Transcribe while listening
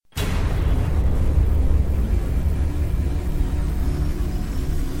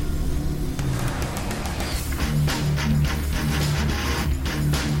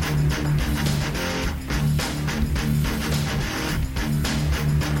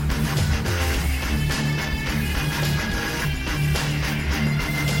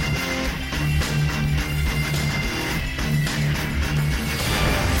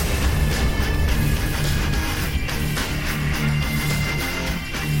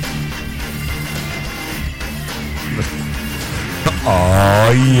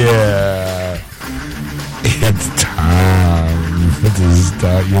Oh, yeah. It's time to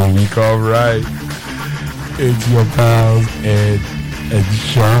start your week all right. It's your pals, Ed and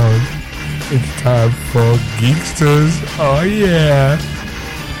Sean. It's time for Geeksters. Oh, yeah.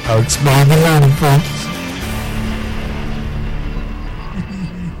 I'll explain the later, folks.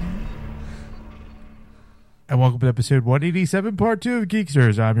 And welcome to episode 187, part 2 of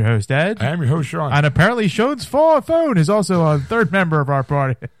Geeksters. I'm your host, Ed. I am your host, Sean. And apparently Sean's phone is also a third member of our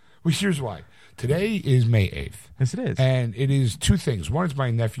party. Well, here's why. Today is May 8th. Yes, it is. And it is two things. One is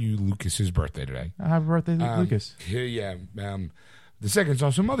my nephew Lucas's birthday today. Happy birthday, Lucas. Yeah. The second is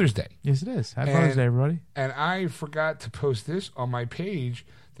also Mother's Day. Yes, it is. Happy Mother's Day, everybody. And I forgot to post this on my page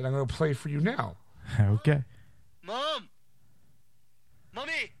that I'm going to play for you now. Okay. Mom!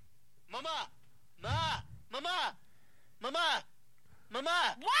 Mommy! Mama! Ma! Mama! Mama!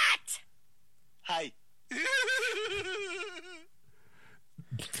 Mama! What? Hi.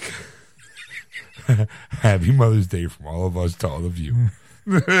 Happy Mother's Day from all of us to all of you.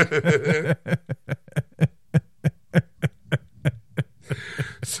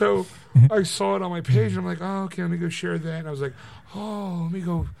 So I saw it on my page, and I'm like, oh, okay, let me go share that. And I was like, oh, let me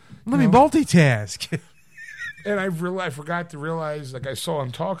go. Let me multitask. And I forgot to realize, like, I saw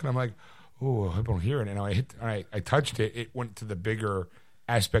him talking. I'm like, oh, I hope I don't hear it. And I touched it. It went to the bigger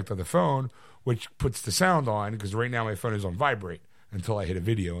aspect of the phone, which puts the sound on, because right now my phone is on vibrate until I hit a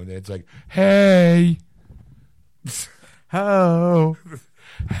video. And then it's like, hey. Oh.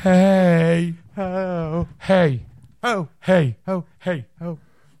 Hey. Oh. Hey. Oh. Hey. Oh. Hey. Oh.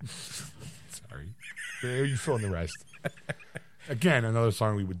 Sorry. You fill in the rest. Again, another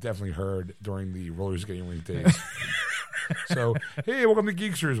song we would definitely heard during the roller skating rink days. So, hey, welcome to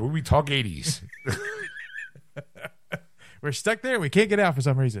Geeksters, where we talk 80s. We're stuck there. We can't get out for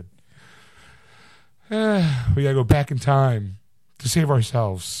some reason. We gotta go back in time to save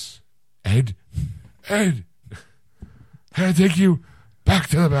ourselves. Ed, I gotta take you back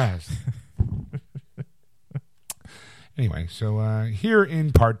to the past. Anyway, so here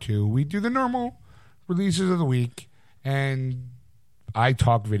in part 2, we do the normal releases of the week, and I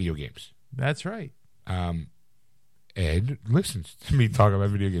talk video games. That's right. Ed listens to me talk about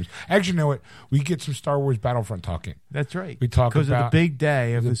video games. Actually, you know what? We get some Star Wars Battlefront talking. That's right. We talk because about of the big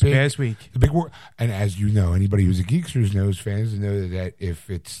day of this past week. The big war. And as you know, anybody who's a Geeksters fans know that if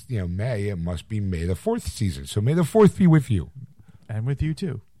it's May, it must be May the 4th season. So May the 4th be with you. And with you,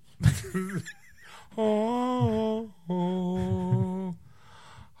 too.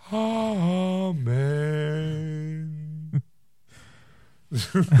 Amen.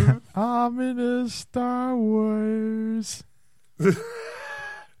 I'm in a Star Wars.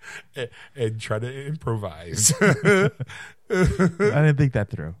 And try to improvise. I didn't think that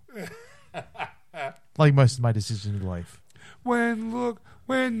through. Like most of my decisions in life. When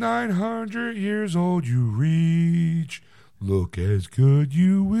 900 years old you reach, look as good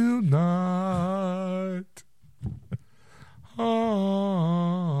you will not.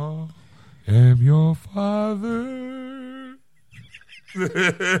 I am your father.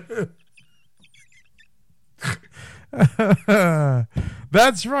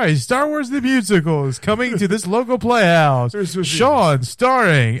 That's right. Star Wars the Musical is coming to this local playhouse. Sean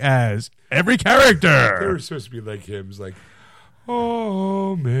starring as every character. They were supposed to be like hymns, like,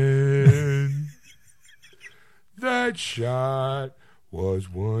 oh man, that shot was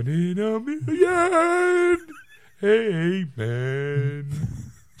 1 in a million. Amen.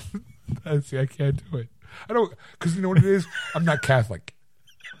 See, I can't do it. I don't, because you know what it is? I'm not Catholic.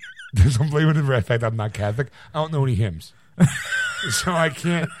 So I'm blaming the fact I'm not Catholic. I don't know any hymns. So I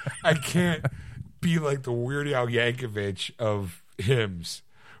can't be like the Weird Al Yankovic of hymns,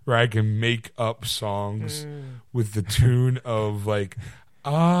 where I can make up songs with the tune of like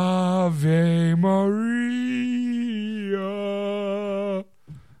Ave Maria.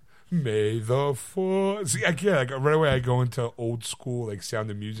 May the Fourth. See, I can't. Like, right away, I go into old school, like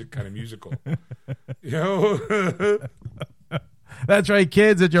Sound of Music kind of musical. You know? That's right,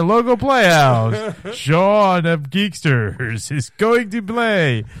 kids, at your local playhouse. Sean of Geeksters is going to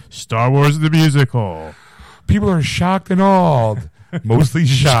play Star Wars the Musical. People are shocked and awed. Mostly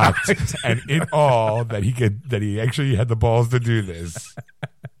shocked and in awe that he actually had the balls to do this.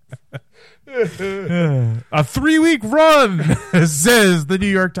 A 3-week run, says the New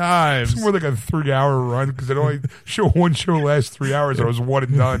York Times. It's more like a 3-hour run because it only one show lasts 3 hours. And I was one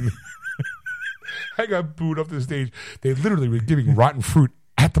and done. I got booed off the stage. They literally were giving rotten fruit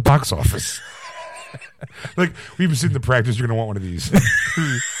at the box office. Like, we've been sitting to practice. You're going to want one of these.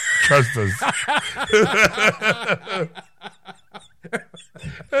 Trust us.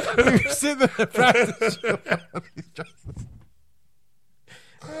 We've seen the practice.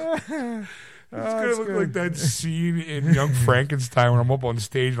 It's gonna look like that scene in Young Frankenstein when I'm up on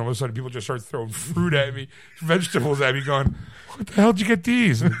stage and all of a sudden people just start throwing fruit at me, vegetables at me, going, "What the hell did you get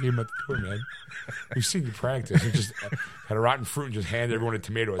these?" And I gave them at the door, man. We've seen you practice. We just had a rotten fruit and just handed everyone a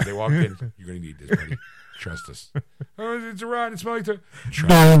tomato as they walked in. You're gonna need this, buddy. Trust us. Oh, it's a rotten. It smells like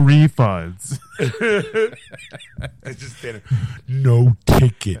No refunds. it's just standing. No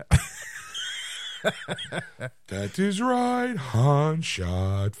ticket. That is right. Han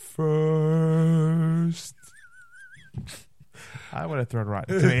shot first. I would have thrown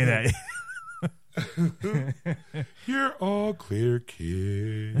rotten tomato at you. You're all clear,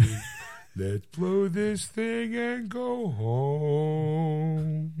 kid. Let's blow this thing and go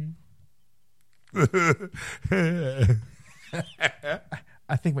home.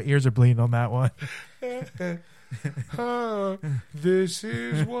 I think my ears are bleeding on that one. This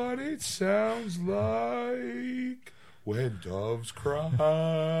is what it sounds like when doves cry.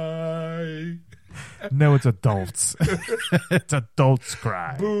 No, it's adults. It's adults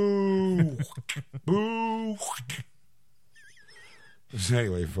cry. Boo. Boo. So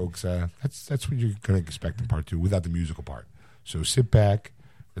anyway, folks, that's what you're going to expect in part 2 without the musical part. So sit back,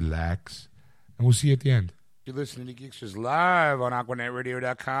 relax, and we'll see you at the end. You're listening to Geeksters live on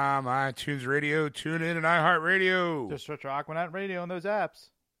AquanetRadio.com, iTunes Radio, TuneIn, and iHeartRadio. Just search for Aquanet Radio on those apps.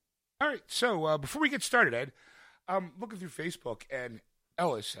 All right, so before we get started, Ed, I'm looking through Facebook, and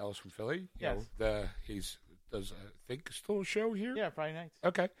Ellis from Philly, Yes. He's does I think still a show here. Yeah, Friday nights.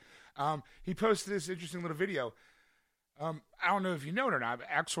 Okay, he posted this interesting little video. I don't know if you know it or not, but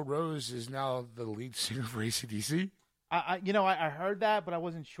Axl Rose is now the lead singer for AC/DC. I heard that, but I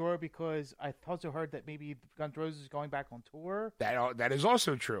wasn't sure because I also heard that maybe Guns N' Roses is going back on tour. That is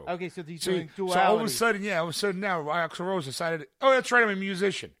also true. Okay, so he's doing duality. So all of a sudden now Axl Rose decided, oh, that's right, I'm a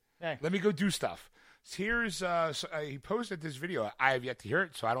musician. Yeah. Let me go do stuff. So here's he posted this video. I have yet to hear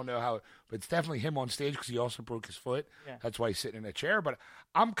it, so I don't know how. But it's definitely him on stage because he also broke his foot. Yeah. That's why he's sitting in a chair. But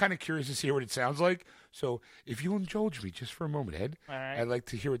I'm kind of curious to hear what it sounds like. So if you'll indulge me just for a moment, Ed, All right. I'd like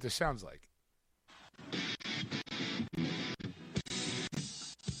to hear what this sounds like.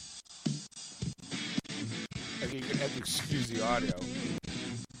 Okay, you're gonna have to excuse the audio.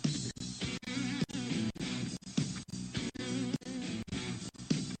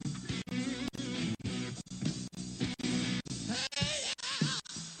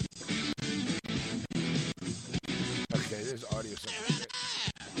 Okay, there's audio.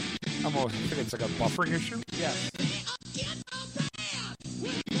 I'm almost thinking it's like a buffering issue. Yes.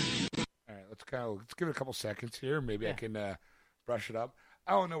 All right, let's give it a couple seconds here. Maybe I Yeah. can brush it up.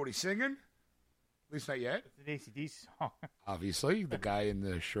 I don't know what he's singing. At least not yet. It's an AC/DC song. Obviously, the guy in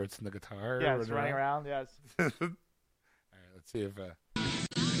the shorts and the guitar. Yeah, it's running around. Yes. All right, let's see if.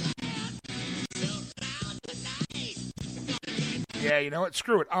 Yeah, you know what?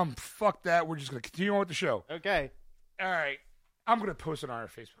 Screw it. Fuck that. We're just gonna continue on with the show. Okay. All right. I'm gonna post it on our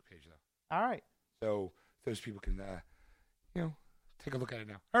Facebook page though, All right. so those people can, take a look at it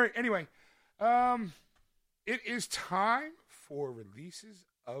now. All right. Anyway, it is time for releases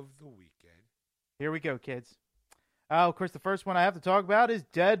of the weekend. Here we go, kids. Of course, the first one I have to talk about is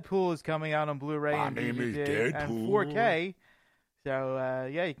Deadpool is coming out on Blu-ray My and name is DVD and Deadpool. 4K. So,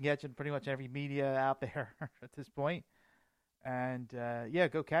 you can catch it in pretty much every media out there at this point. And,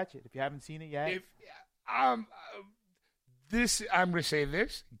 go catch it if you haven't seen it yet. This I'm going to say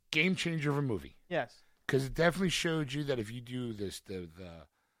this game changer of a movie Yes. because it definitely showed you that if you do this the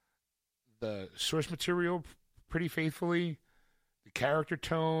source material pretty faithfully, the character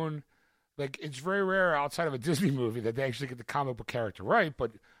tone, like it's very rare outside of a Disney movie that they actually get the comic book character right.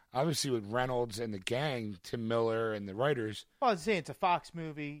 But obviously with Reynolds and the gang, Tim Miller and the writers, Well, I was saying it's a Fox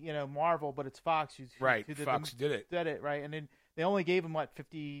movie, Marvel, but it's Fox who right? who Fox did it. did it, right? And then they only gave him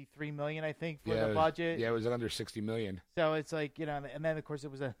 $53 million, I think, for Yeah, the budget. Yeah, it was under $60 million. So it's like, and then of course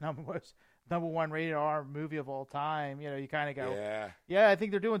it was a number one rated R movie of all time. You kind of go, yeah, I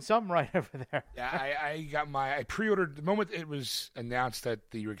think they're doing something right over there. Yeah, I pre-ordered the moment it was announced that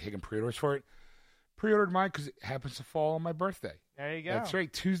you were taking pre-orders for it. Pre-ordered mine because it happens to fall on my birthday. There you go. That's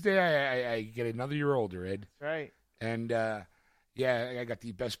right. Tuesday, I get another year older, Ed. That's right. And I got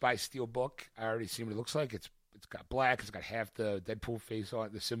the Best Buy Steel book. I already seen what it looks like. It's got black. It's got half the Deadpool face on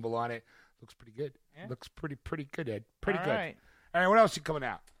it, the symbol on it. Looks pretty good. Yeah. Looks pretty good, Ed. Pretty All good. right. All right, what else is coming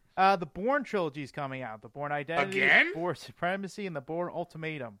out? The Bourne trilogy is coming out. The Bourne Identity, Again? Bourne Supremacy, and the Bourne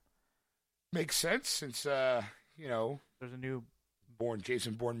Ultimatum. Makes sense since There's a new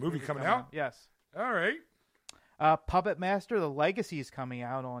Jason Bourne movie coming out. Yes. All right. Puppet Master: The Legacy is coming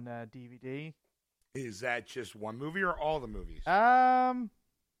out on DVD. Is that just one movie or all the movies? I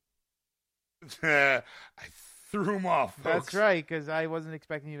I Threw him off, folks. That's right, because I wasn't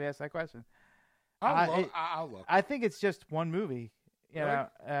expecting you to ask that question. I'll look. I think it's just one movie. You Really?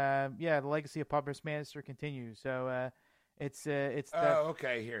 know, the Legacy of Puppet Master continues. So it's the Oh,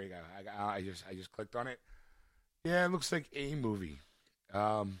 okay. Here you go. I just clicked on it. Yeah, it looks like a movie.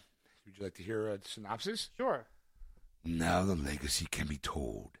 Would you like to hear a synopsis? sure. Now the legacy can be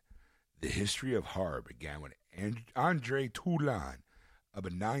told. The history of horror began when Andre Toulon, a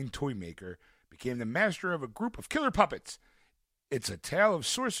benign toy maker, became the master of a group of killer puppets. It's a tale of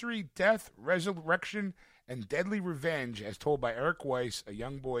sorcery, death, resurrection, and deadly revenge, as told by Eric Weiss, a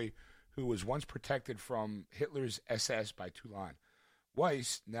young boy who was once protected from Hitler's SS by Toulon.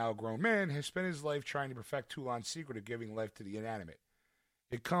 Weiss, now a grown man, has spent his life trying to perfect Toulon's secret of giving life to the inanimate.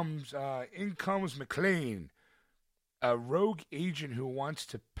 In comes McLean, a rogue agent who wants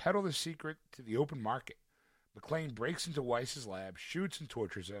to peddle the secret to the open market. McLean breaks into Weiss's lab, shoots and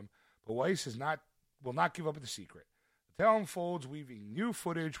tortures him, but Weiss will not give up the secret. The tale unfolds, weaving new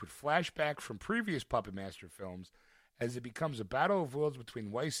footage with flashbacks from previous Puppet Master films as it becomes a battle of wills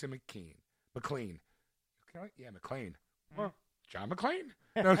between Weiss and McLean. Yeah, McLean. Well, John McClane?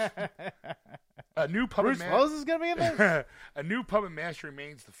 No. A new puppet Bruce Willis is going to be in this? A new puppet master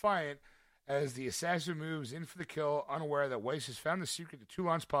remains defiant as the assassin moves in for the kill, unaware that Weiss has found the secret to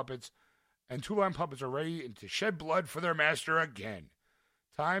Toulon's puppets, and Toulon puppets are ready to shed blood for their master again.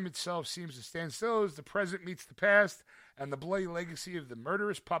 Time itself seems to stand still as the present meets the past, and the bloody legacy of the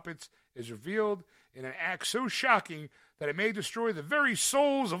murderous puppets is revealed in an act so shocking that it may destroy the very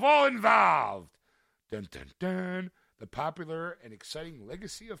souls of all involved. Dun dun dun. The popular and exciting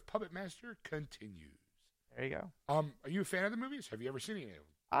legacy of Puppet Master continues. There you go. Are you a fan of the movies? Have you ever seen any of them?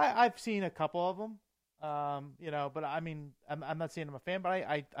 I've seen a couple of them. But I mean, I'm not saying I'm a fan, but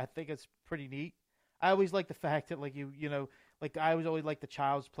I think it's pretty neat. I always like the fact that like I always like the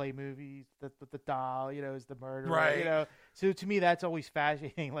Child's Play movies, the doll, is the murderer, Right. So to me, that's always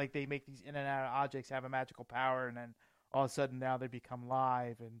fascinating. Like they make these in and out objects have a magical power, and then all of a sudden now they become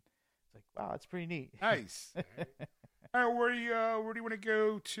live, and it's like, wow, it's pretty neat. Nice. All right, where do you want to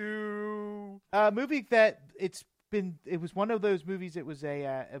go to? A movie that it was one of those movies. It was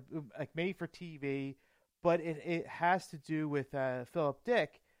a like made for TV, but it has to do with Philip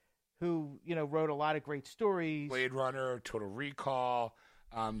Dick, who wrote a lot of great stories. Blade Runner, Total Recall,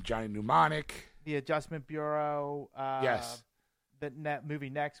 Johnny Mnemonic. The Adjustment Bureau. Yes. The movie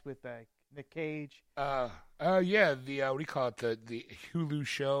Next with Nick Cage. Yeah, the what do you call it? The Hulu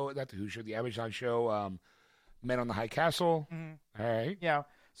show, not the Hulu show, the Amazon show, Men on the High Castle. Mm-hmm. All right. Yeah.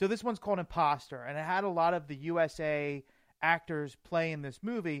 So this one's called Imposter, and it had a lot of the USA actors play in this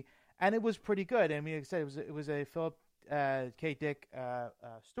movie, and it was pretty good. I mean, like I said, it was a Philip K. Dick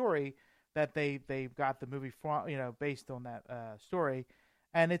story that they got the movie from, based on that story,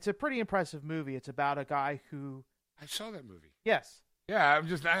 and it's a pretty impressive movie. It's about a guy who I saw that movie. yes, Yeah,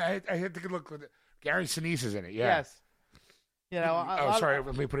 I had to look. Gary Sinise is in it. Yeah. yes, Sorry.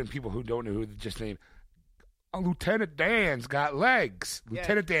 Let me put in people who don't know who just named. Lieutenant Dan's got legs. Yeah.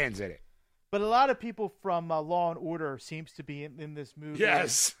 Lieutenant Dan's in it. But a lot of people from Law and Order seems to be in this movie.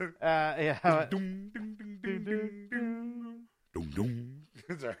 Yes. Yeah. Dum, dum, dum, dum, dum, dum. Dum, dum.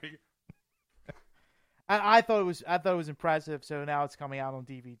 Sorry. I thought it was impressive. So now it's coming out on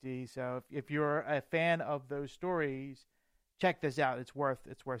DVD. So if you're a fan of those stories, check this out. It's worth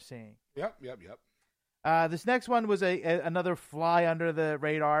seeing. Yep. This next one was another fly under the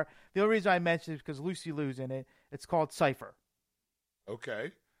radar. The only reason I mentioned it is because Lucy Liu's in it. It's called Cypher.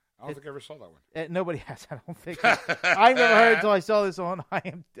 Okay. I don't think I ever saw that one. Nobody has. I don't think. I never heard it until I saw this on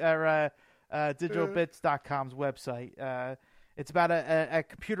digitalbits.com's website. It's about a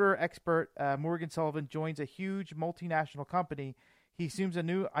computer expert. Morgan Sullivan joins a huge multinational company. He assumes a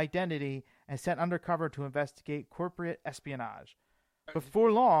new identity and sent undercover to investigate corporate espionage.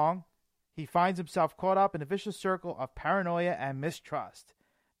 Before long, he finds himself caught up in a vicious circle of paranoia and mistrust.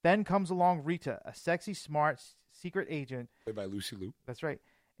 Then comes along Rita, a sexy, smart, secret agent. Played by Lucy Liu. That's right.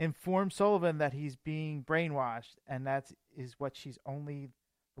 Informs Sullivan that he's being brainwashed, and that is what she's only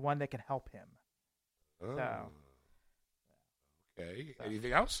the one that can help him. Oh. So. Okay.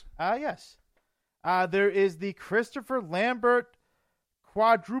 Anything else? Yes. There is the Christopher Lambert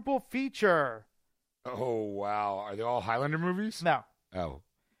quadruple feature. Oh, wow. Are they all Highlander movies? No. Oh.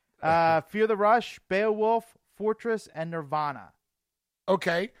 Fear the Rush, Beowulf, Fortress, and Nirvana.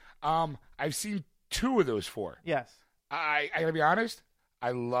 Okay. I've seen 2 of those 4. Yes. I gotta be honest.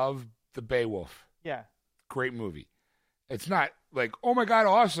 I love the Beowulf. Yeah. Great movie. It's not like, oh my god,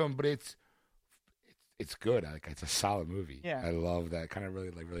 awesome, but it's good. It's a solid movie. Yeah. I love that. Kind of really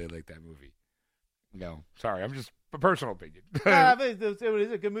like that movie. No, sorry, I'm just a personal opinion. But it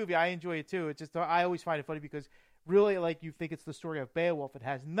is a good movie. I enjoy it too. It's just I always find it funny because really, like, you think it's the story of Beowulf. It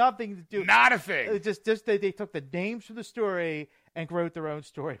has nothing to do. Not a thing. It's just that they took the names from the story and wrote their own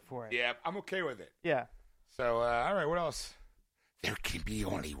story for it. Yeah, I'm okay with it. Yeah. So, all right, what else? There can be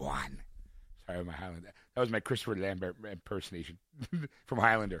only one. Sorry, my Highlander. That was my Christopher Lambert impersonation from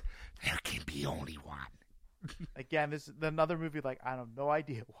Highlander. There can be only one. Again, this is another movie. Like, I have no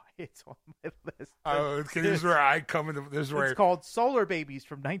idea why it's on my list. Oh, okay, this is where I come into this. Is where It's called Solar Babies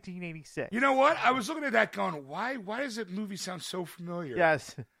from 1986. You know what? I was looking at that, going, why? Why does that movie sound so familiar?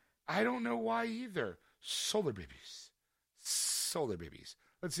 Yes. I don't know why either. Solar Babies. Solar Babies.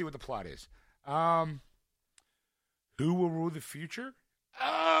 Let's see what the plot is. Who will rule the future?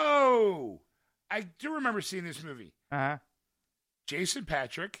 Oh, I do remember seeing this movie. Uh-huh. Jason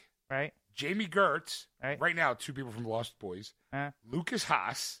Patric, Right. Jamie Gertz, Right. right now, two people from Lost Boys. Uh-huh. Lucas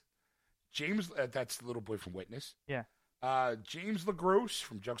Haas, James, that's the little boy from Witness. Yeah. James LaGrosse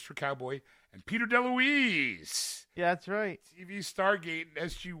from Junkster Cowboy, and Peter DeLuise. Yeah, that's right. TV Stargate and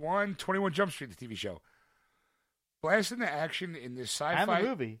SG-1, 21 Jump Street, the TV show. Blast into action in this sci-fi. And the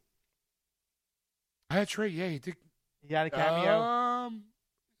movie. That's right, yeah, he did. He had a cameo.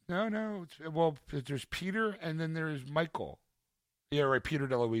 No. Well, there's Peter, and then there's Michael. Yeah, right, Peter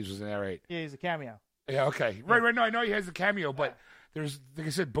DeLuise was in there, right? Yeah, he's a cameo. Yeah, okay. Right, no, I know he has the cameo, but there's, like I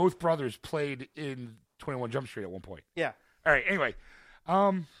said, both brothers played in 21 Jump Street at one point. Yeah. All right, anyway.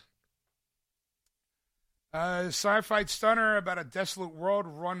 Sci-fi stunner about a desolate world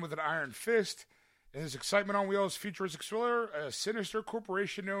run with an iron fist. In this excitement on wheels futuristic thriller, a sinister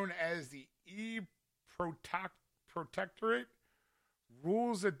corporation known as the Protectorate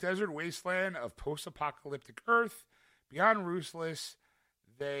rules the desert wasteland of post-apocalyptic Earth. Beyond ruthless,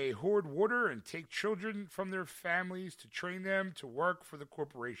 they hoard water and take children from their families to train them to work for the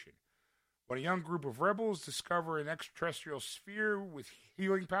corporation. When a young group of rebels discover an extraterrestrial sphere with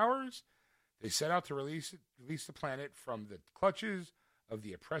healing powers, they set out to release the planet from the clutches of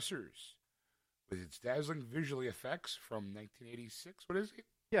the oppressors. With its dazzling visual effects from 1986, what is it?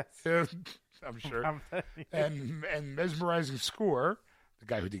 Yes. I'm sure. and mesmerizing score, the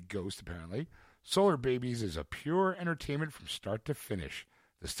guy who did Ghost, apparently. Solar Babies is a pure entertainment from start to finish.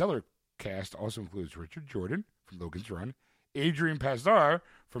 The stellar cast also includes Richard Jordan from Logan's Run, Adrian Pasdar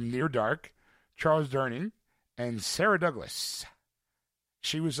from Near Dark, Charles Durning, and Sarah Douglas.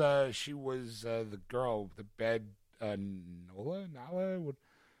 She was the girl, the bad Nala,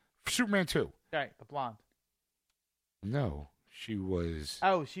 Superman 2. Right, the blonde. No, she was.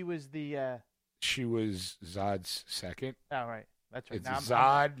 Oh, she was the. She was Zod's second. Oh, right. That's right. It's Now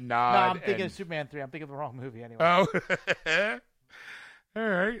Zod, Nod. No, I'm thinking and... of Superman 3. I'm thinking of the wrong movie anyway. Oh. All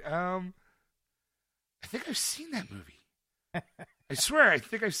right. I think I've seen that movie. I swear, I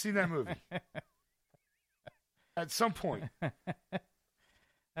think I've seen that movie. At some point.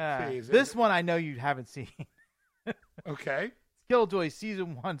 This one I know you haven't seen. Okay. Killjoy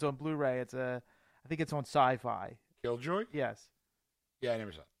Season 1's on Blu-ray. I think it's on Sci-Fi. Killjoy? Yes. Yeah, I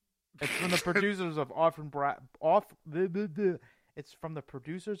never saw it. It's from the producers of It's from the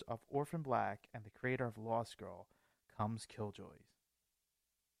producers of Orphan Black and the creator of Lost Girl. Comes Killjoys.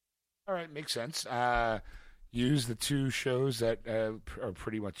 All right, makes sense. Use the two shows that are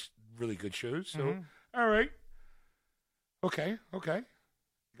pretty much really good shows. So, All right. Okay. Got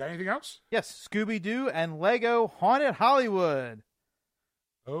anything else? Yes, Scooby-Doo and Lego Haunted Hollywood.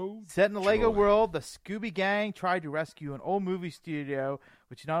 Oh, Set in the Lego joy. world, the Scooby Gang tried to rescue an old movie studio,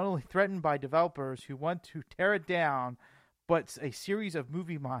 which is not only threatened by developers who want to tear it down, but a series of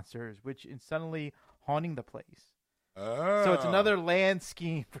movie monsters, which is suddenly haunting the place. Oh. So it's another land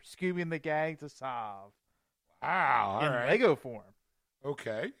scheme for Scooby and the gang to solve. Wow. All in right. Lego form.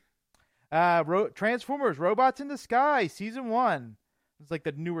 Okay. Transformers: Robots in the Sky, Season 1. It's like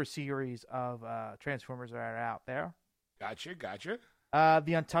the newer series of Transformers that are out there. Gotcha.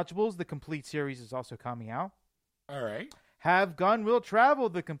 The Untouchables, the complete series, is also coming out. All right. Have Gun Will Travel,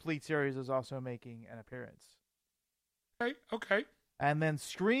 the complete series, is also making an appearance. Okay. And then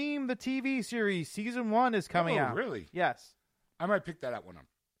Scream, the TV series, Season 1 is coming out. Really? Yes. I might pick that up one up.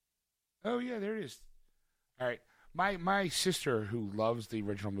 Oh, yeah, there it is. All right. My sister, who loves the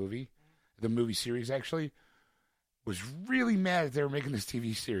original movie, the movie series actually, was really mad that they were making this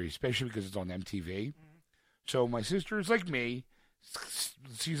TV series, especially because it's on MTV. So my sister is like me.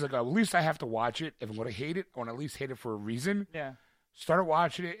 She's like, at least I have to watch it. If I'm going to hate it, I want to at least hate it for a reason. Yeah. Started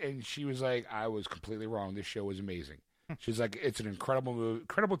watching it, and she was like, I was completely wrong. This show was amazing. She's like, it's an incredible movie,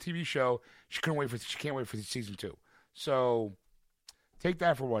 incredible TV show. She can't wait for season 2. So take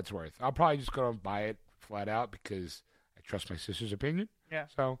that for what it's worth. I'll probably just go and buy it flat out because I trust my sister's opinion. Yeah.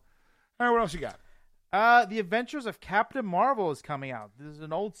 So, all right, what else you got? The Adventures of Captain Marvel is coming out. This is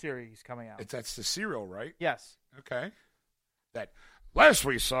an old series coming out. That's the serial, right? Yes. Okay. That last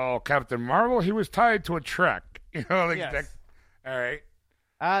we saw Captain Marvel, he was tied to a truck. You know, like Yes. that. All right.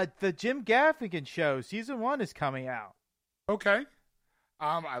 The Jim Gaffigan show, season 1 is coming out. Okay.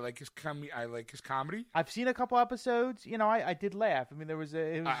 I like his comedy. I've seen a couple episodes. You know, I did laugh. I mean,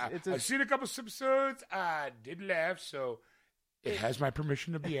 I've seen a couple of episodes. I did laugh, so it has my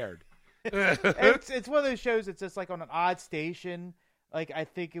permission to be aired. it's one of those shows that's just like on an odd station. Like I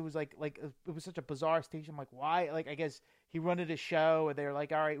think it was like it was such a bizarre station. I'm like, why? Like I guess he rented a show and they're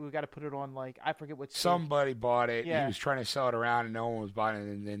like, all right, we've got to put it on. Like I forget what. Somebody bought it. Yeah. He was trying to sell it around, and no one was buying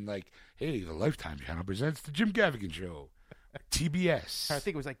it. And then like, hey, the Lifetime Channel presents the Jim Gaffigan Show, TBS. I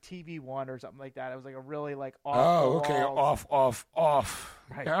think it was like TV1 or something like that. It was like a really like Oh, okay, off.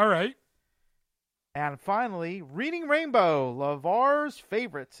 Right. All right. And finally, Reading Rainbow, LeVar's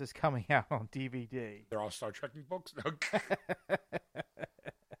Favorites is coming out on DVD. They're all Star Trek books.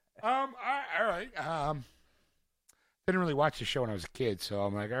 All right. Didn't really watch the show when I was a kid, so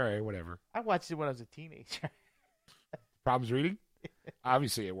I'm like, all right, whatever. I watched it when I was a teenager. Problems reading?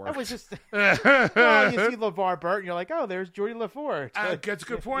 Obviously, it works. I was just, well, you see LeVar Burton, and you're like, oh, there's Geordie LaForge. That's a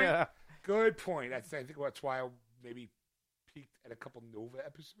good point. Yeah. Good point. I think that's why I maybe peaked at a couple Nova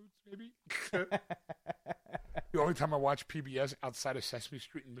episodes, maybe. The only time I watched PBS outside of Sesame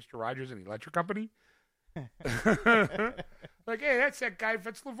Street and Mr. Rogers and the Electric Company. Like, hey, that's that guy.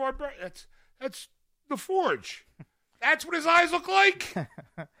 That's LeVar Burton. That's the Forge. That's what his eyes look like.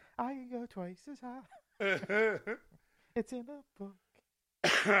 I can go twice as high. It's in a book.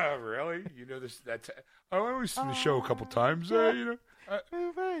 Really? You know this? I only seen the show a couple times. You know,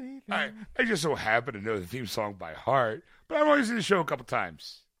 I just so happen to know the theme song by heart, but I've only seen the show a couple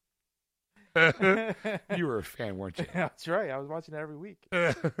times. You were a fan, weren't you? That's right. I was watching it every week.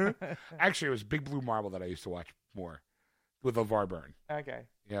 Actually, it was Big Blue Marble that I used to watch more with LeVar Burton. Okay.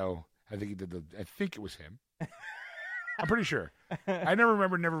 You know, I think he did I think it was him. I'm pretty sure. I never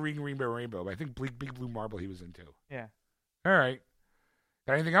reading Rainbow, but I think Big Blue Marble he was into. Yeah. All right.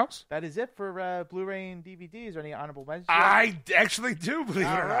 Got anything else? That is it for Blu-ray and DVD. Is there any honorable mentions? I actually do, believe it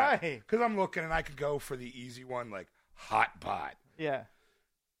or not. right. Because I'm looking and I could go for the easy one like Hot Pot Yeah.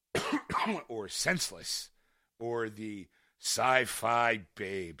 or Senseless or the Sci-Fi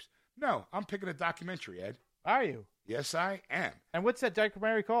Babes. No, I'm picking a documentary, Ed. Are you? Yes, I am. And what's that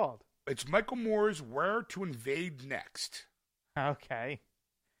documentary called? It's Michael Moore's Where to Invade Next. Okay.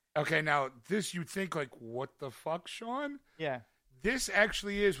 Okay, now this you'd think like, what the fuck, Sean? Yeah. This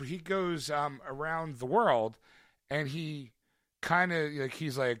actually is where he goes around the world, and he kind of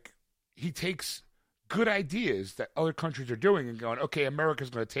he takes good ideas that other countries are doing and going, okay,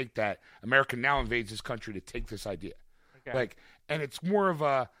 America's going to take that. America now invades this country to take this idea. Okay. And it's more of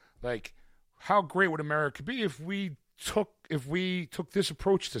a like, how great would America be if we took this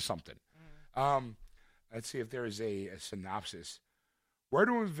approach to something? Let's see if there is a synopsis. Where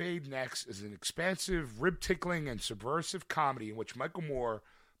to Invade Next is an expansive, rib-tickling, and subversive comedy in which Michael Moore,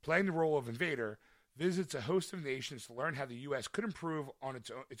 playing the role of invader, visits a host of nations to learn how the U.S. could improve on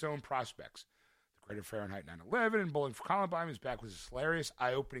its own prospects. The Greater Fahrenheit 9/11 and Bowling for Columbine is back with this hilarious,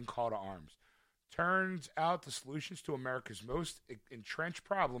 eye-opening call to arms. Turns out the solutions to America's most entrenched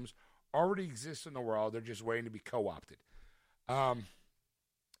problems already exist in the world. They're just waiting to be co-opted.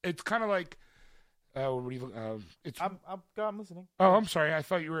 It's kind of like... I'm listening. Oh, I'm sorry. I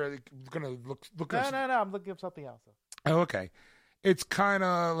thought you were going to look. No. I'm looking up something else. Oh, okay. It's kind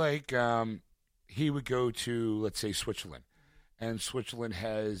of like he would go to, let's say, Switzerland, and Switzerland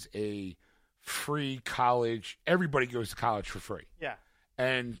has a free college. Everybody goes to college for free. Yeah.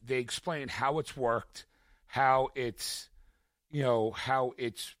 And they explain how it's worked, how it's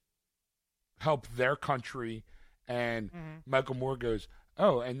helped their country, and Michael Moore goes,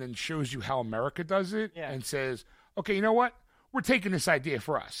 oh, and then shows you how America does it and says, okay, you know what? We're taking this idea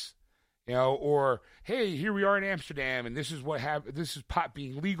for us. You know, or, hey, here we are in Amsterdam, and this is what happened. This is pot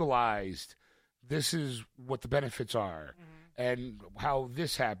being legalized. This is what the benefits are, and how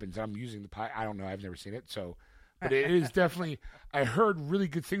this happens. I'm using the pot. I don't know. I've never seen it. So, but it is definitely, I heard really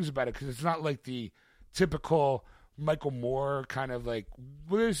good things about it because it's not like the typical Michael Moore kind of like,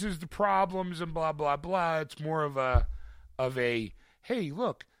 well, this is the problems and blah, blah, blah. It's more of a, hey,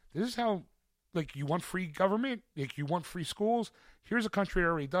 look, this is how, like, you want free government, like, you want free schools. Here's a country that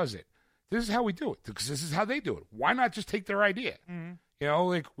already does it. This is how we do it because this is how they do it. Why not just take their idea? You know,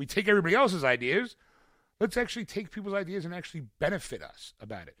 like, we take everybody else's ideas. Let's actually take people's ideas and actually benefit us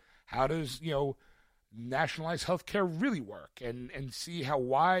about it. How does, nationalized health care really work? And see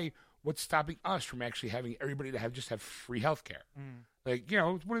what's stopping us from actually having everybody to have free health care? Like,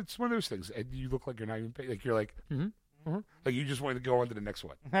 it's one of those things. And you look like you're not even paying. Like, you're like, like you just wanted to go on to the next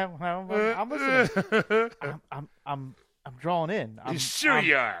one. I'm listening. I'm drawing in.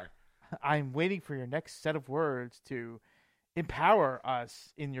 You are. I'm waiting for your next set of words to empower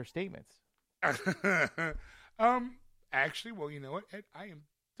us in your statements. Actually, well, you know what, Ed? I am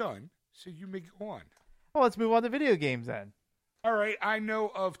done, so you may go on. Well, let's move on to video games then. All right, I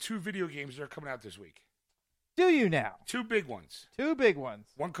know of 2 video games that are coming out this week. Do you now? 2 big ones. 2 big ones.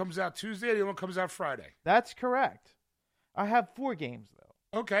 One comes out Tuesday, the other one comes out Friday. That's correct. I have 4 games,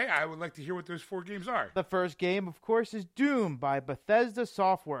 though. Okay, I would like to hear what those 4 games are. The first game, of course, is Doom by Bethesda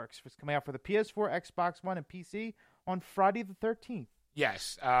Softworks. It's coming out for the PS4, Xbox One, and PC on Friday the 13th.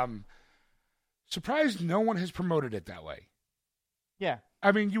 Yes. Surprised no one has promoted it that way. Yeah.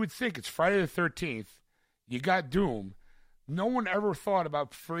 I mean, you would think it's Friday the 13th. You got Doom. No one ever thought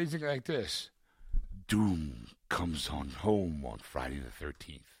about phrasing it like this. Doom comes on home on Friday the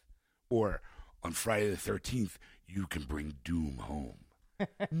 13th. Or on Friday the 13th, you can bring Doom home.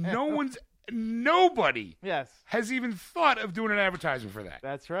 Nobody Yes. has even thought of doing an advertisement for that.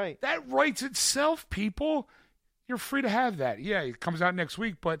 That's right. That writes itself, people. You're free to have that. Yeah, it comes out next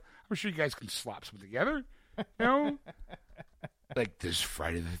week, but I'm sure you guys can slap something together. Like this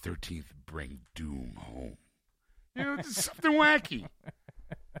Friday the 13th, bring Doom home. It's something wacky.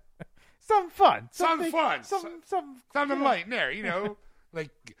 Some fun. Something fun. Something light in there,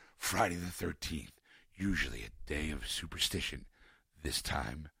 Like Friday the 13th, usually a day of superstition. This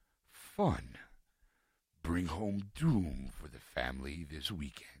time, fun. Bring home Doom for the family this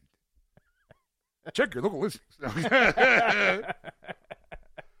weekend. Check your local listings.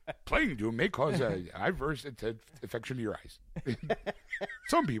 Playing Doom may cause an adverse affection to your eyes.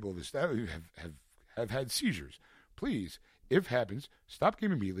 Some people have had seizures. Please, if happens, stop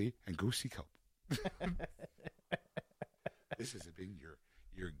game immediately and go seek help. This has been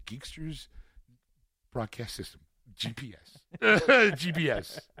your Geeksters broadcast system, GPS.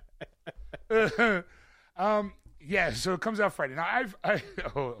 GPS. Yeah, so it comes out Friday. Now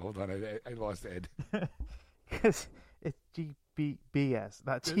hold on, I lost Ed. Because it's GBS,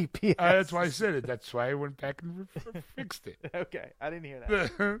 not GPS. That's why I said it. That's why I went back and fixed it. Okay, I didn't hear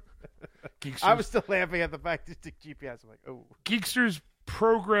that. Geeksters, I was still laughing at the fact that it's GPS. I'm like, oh. Geeksters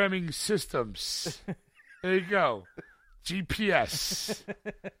Programming Systems. There you go. GPS.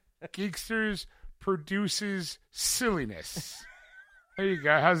 Geeksters produces silliness. There you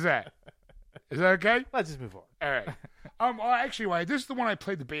go. How's that? Is that okay? Let's just move on. All right. Actually, this is the one I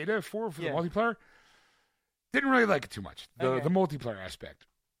played the beta for the multiplayer. Didn't really like it too much, the multiplayer aspect.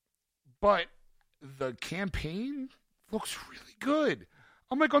 But the campaign looks really good.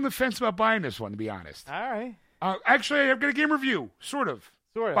 I'm like on the fence about buying this one, to be honest. All right. Actually, I've got a game review, sort of.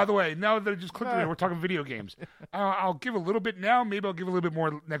 Sort of. By the way, now that I just clicked on it, we're talking video games. I'll give a little bit now. Maybe I'll give a little bit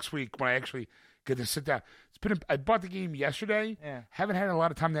more next week when I actually get to sit down. I bought the game yesterday. Yeah. Haven't had a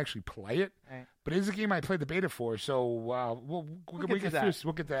lot of time to actually play it. Right. But it is a game I played the beta for, so we'll get to that.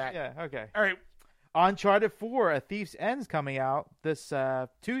 We'll get to that. Yeah, okay. All right. Uncharted 4, A Thief's End's coming out this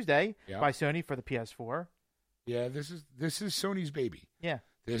Tuesday by Sony for the PS4. Yeah, this is Sony's baby. Yeah.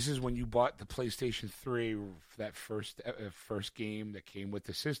 This is when you bought the PlayStation 3. That first game that came with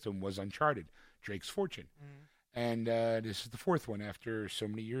the system was Uncharted, Drake's Fortune. And this is the 4th one. After so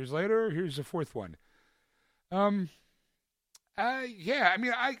many years later, here's the 4th one. Yeah, I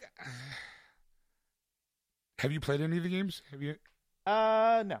mean, have you played any of the games? Have you?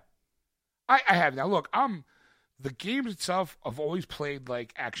 No. I have. Now, look, the games itself, I've always played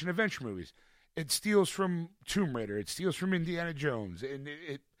like action-adventure movies. It steals from Tomb Raider. It steals from Indiana Jones. And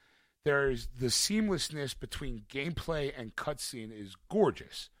there's the seamlessness between gameplay and cutscene is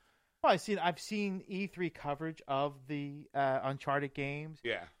gorgeous. Well, I've seen E3 coverage of the Uncharted games.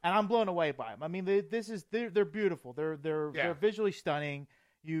 Yeah. And I'm blown away by them. I mean, they're beautiful. They're visually stunning.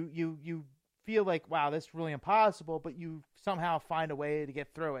 You feel like, wow, that's really impossible, but you somehow find a way to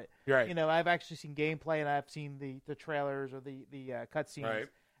get through it. Right. I've actually seen gameplay and I've seen the trailers or the cutscenes. Right.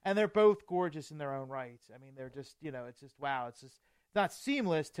 And they're both gorgeous in their own rights. I mean, they're just, it's just, wow. It's just not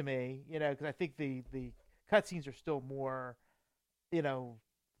seamless to me, because I think the cutscenes are still more,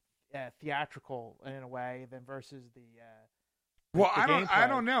 theatrical in a way than versus the. Well, the I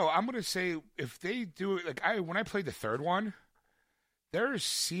don't know. I'm gonna say if they do it like when I played the 3rd one, there's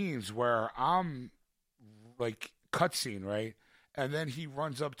scenes where I'm like cutscene, right, and then he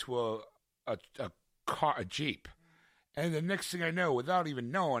runs up to a car, a Jeep. And the next thing I know, without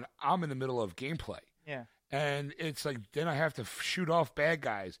even knowing, I'm in the middle of gameplay. Yeah. And it's like, then I have to shoot off bad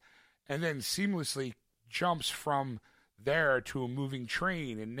guys. And then seamlessly jumps from there to a moving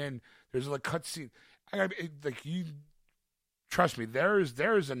train. And then there's like cutscene. trust me,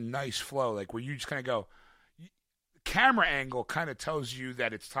 there's a nice flow, like where you just kind of go. Camera angle kind of tells you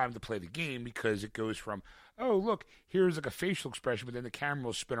that it's time to play the game because it goes from, oh, look, here's like a facial expression, but then the camera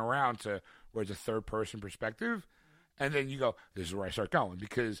will spin around to where it's a third-person perspective, and then you go, this is where I start going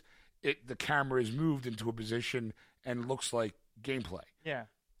because the camera is moved into a position and looks like gameplay. Yeah.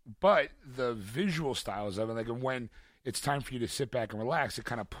 But the visual styles of it, like when it's time for you to sit back and relax, it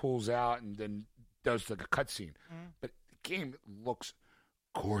kind of pulls out and then does like a cutscene. But the game looks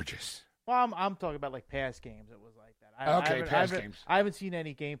gorgeous. Well, I'm talking about like past games. It was like that. Past games. I haven't seen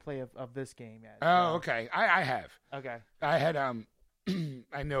any gameplay of this game yet. Oh, okay. I have. Okay. I had I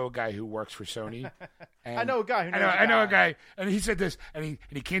know a guy who works for Sony. And I know a guy who knows I know a guy, and he said this, and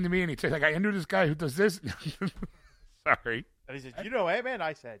he came to me and he said, like, I knew this guy who does this. Sorry. And he said, you know him? And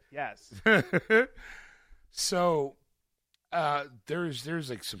I said, yes. So there's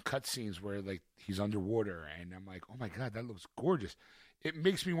like some cutscenes where like he's underwater, and I'm like, oh my god, that looks gorgeous. It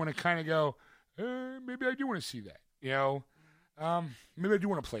makes me want to kind of go, maybe I do want to see that. You know, maybe I do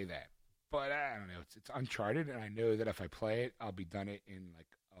want to play that. But I don't know. It's Uncharted, and I know that if I play it, I'll be done it in like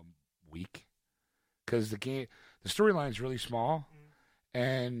a week. Because the storyline's really small,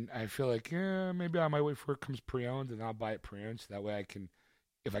 and I feel like maybe I might wait for it comes pre-owned, and I'll buy it pre-owned, so that way I can,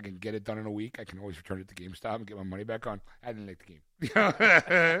 if I can get it done in a week, I can always return it to GameStop and get my money back on. I didn't like the game.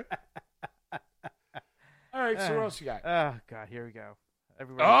 All right, so what else you got? Oh God, here we go.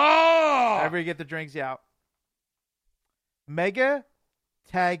 Everybody get the drinks out. Mega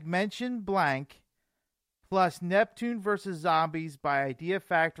Tag Mention Blank plus Neptune vs. Zombies by Idea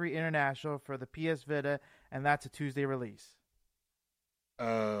Factory International for the PS Vita, and that's a Tuesday release.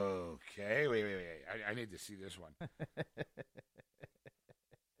 Okay, wait. I need to see this one.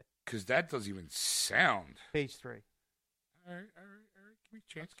 Because that doesn't even sound. Page 3. All right. Give me a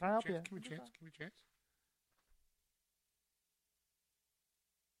chance. Give me a chance.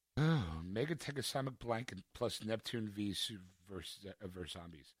 Oh, Mega Tegasonic Blank plus Neptune versus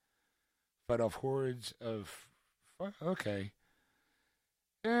Zombies. Fight off hordes of... Okay.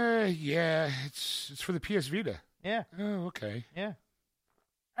 Yeah, it's for the PS Vita. Yeah. Oh, okay. Yeah.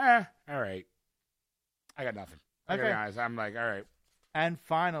 All right. I got nothing. I Okay. gotta be honest. I'm like, all right. And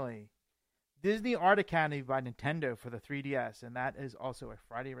finally, Disney Art Academy by Nintendo for the 3DS, and that is also a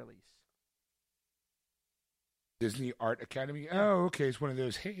Friday release. Disney Art Academy? Oh, okay. It's one of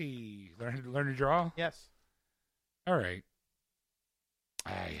those, hey, learn to draw? Yes. All right.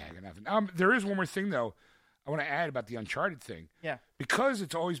 I got nothing. There is one more thing, though, I want to add about the Uncharted thing. Yeah. Because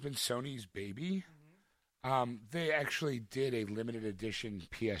it's always been Sony's baby, they actually did a limited edition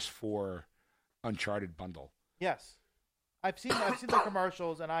PS4 Uncharted bundle. Yes. I've seen the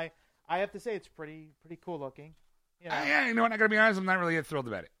commercials, and I have to say it's pretty cool looking. You know? Yeah, you know what? I got to be honest, I'm not really thrilled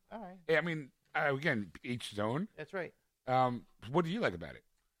about it. All right. Yeah, I mean, again, each his own. That's right. What do you like about it?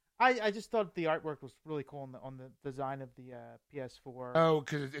 I just thought the artwork was really cool on the design of the PS4. Oh,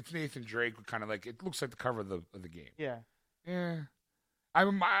 because it's Nathan Drake, kind of like it looks like the cover of the game. Yeah. Yeah.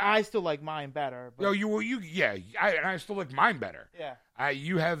 I still like mine better. But... I still like mine better. Yeah.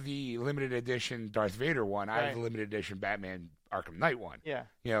 You have the limited edition Darth Vader one. I have the limited edition Batman Arkham Knight one. Yeah.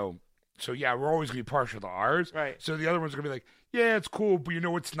 You know, so yeah, we're always gonna be partial to ours. Right. So the other one's gonna be like, yeah, it's cool, but you know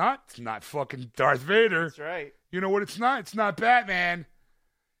what? It's not. It's not fucking Darth Vader. That's right. You know what? It's not. It's not Batman.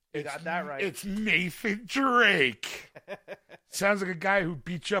 You got that right. It's Nathan Drake. Sounds like a guy who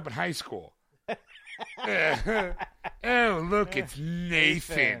beat you up in high school. Oh, look, it's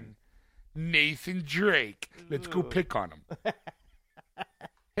Nathan. Nathan Drake. Let's go pick on him.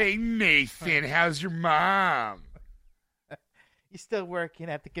 Hey, Nathan, how's your mom? You still working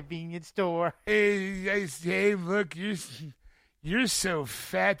at the convenience store? Hey, look, you're so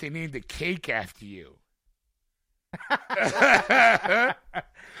fat they named the cake after you.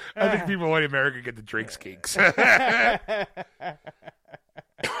 I think people in America get the Drake's cakes.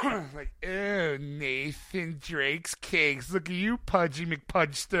 Like, oh, Nathan Drake's cakes. Look at you, Pudgy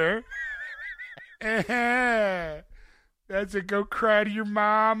McPudgster. That's it. Go cry to your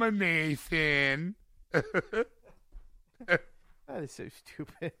mama, Nathan. That is so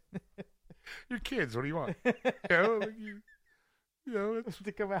stupid. Your kids, what do you want?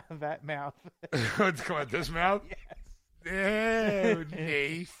 To come out of that mouth. To come out this mouth? Yes. Oh,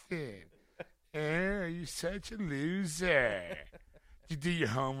 Nathan. Oh, you're such a loser. Did you do your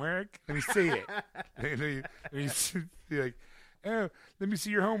homework? Let me see it. let me see, like, oh, let me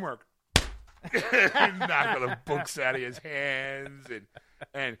see your homework. Knock all the books out of his hands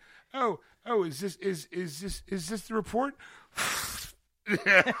and is this the report?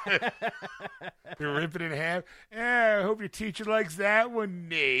 You're ripping it in half. I hope your teacher likes that one,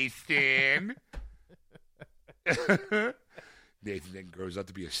 Nathan. Nathan then grows up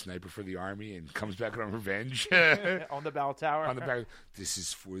to be a sniper for the army and comes back on revenge. On the bell tower. On the back. This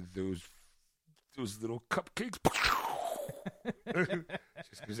is for those little cupcakes.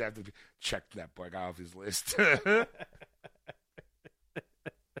 Just because I have to check that boy off his list. So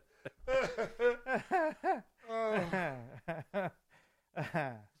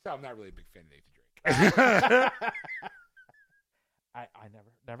I'm not really a big fan of Nathan Drake. I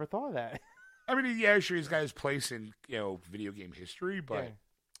never thought of that. I mean, yeah, sure, he's got his place in video game history, but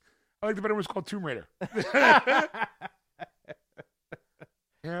I like the better one was called Tomb Raider.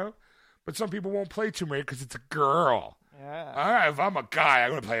 But some people won't play Tomb Raider because it's a girl. Yeah. All right, if I'm a guy, I'm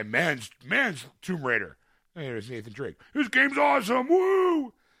gonna play a man's Tomb Raider. Hey, there's Nathan Drake. This game's awesome.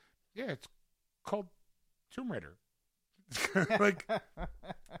 Woo! Yeah, it's called Tomb Raider. Like,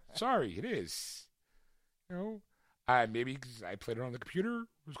 sorry, it is. Maybe because I played it on the computer.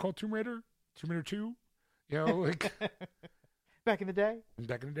 It was called Tomb Raider 2. Like Back in the day.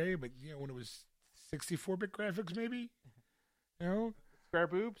 But when it was 64-bit graphics, maybe. Square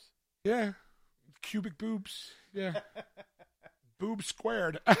boobs. Yeah, cubic boobs. Yeah, boobs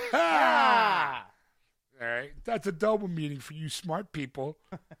squared. Ah! All right, that's a double meaning for you smart people.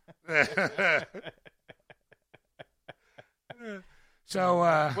 So,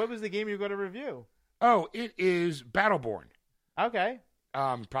 what was the game you were going to review? Oh, it is Battleborn. Okay.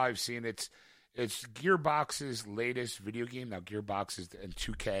 Probably seen it's Gearbox's latest video game. Now, Gearbox and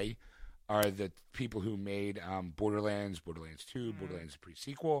 2K are the people who made Borderlands 2, Borderlands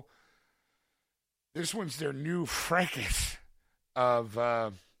pre-sequel. This one's their new fracas of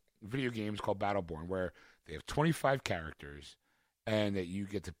video games called Battleborn, where they have 25 characters, and that you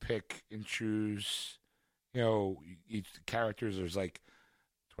get to pick and choose. Each characters, there's like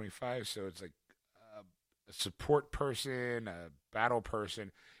 25, so it's like a support person, a battle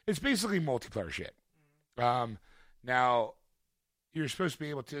person. It's basically multiplayer shit. Now, you're supposed to be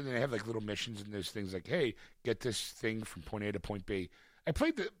able to, and they have like little missions and those things like, hey, get this thing from point A to point B. I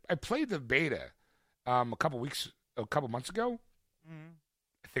played the beta a couple months ago. Mm-hmm.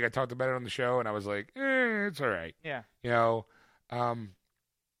 I think I talked about it on the show, and I was like, it's all right. Yeah.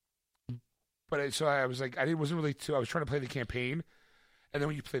 So I was like, I was trying to play the campaign, and then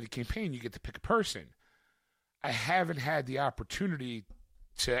when you play the campaign, you get to pick a person. I haven't had the opportunity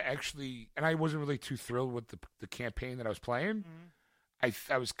to actually, and I wasn't really too thrilled with the campaign that I was playing. Mm-hmm. I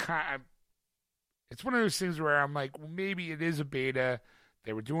was it's one of those things where I'm like, well, maybe it is a beta.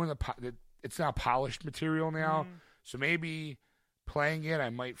 They were doing it's now polished material now, so maybe playing it,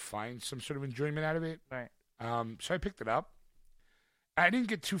 I might find some sort of enjoyment out of it. Right. So I picked it up. I didn't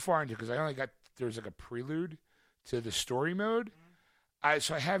get too far into it because I only there was like a prelude to the story mode.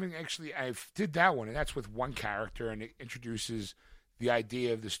 So I did that one, and that's with one character, and it introduces the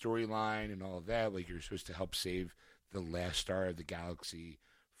idea of the storyline and all of that. Like, you're supposed to help save the last star of the galaxy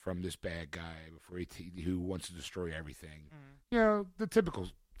from this bad guy who wants to destroy everything. The typical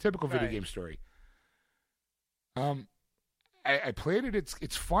video game story. I played it.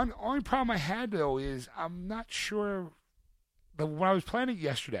 It's fun. The only problem I had, though, is I'm not sure. When I was playing it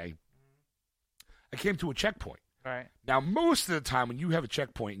yesterday, I came to a checkpoint. Right. Now, most of the time when you have a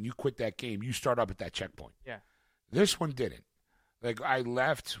checkpoint and you quit that game, you start up at that checkpoint. Yeah. This one didn't. Like, I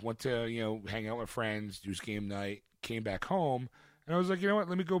left, went to, hang out with friends, do game night, came back home, and I was like, you know what,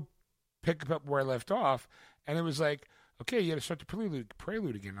 let me go pick up where I left off. And it was like, okay, you got to start the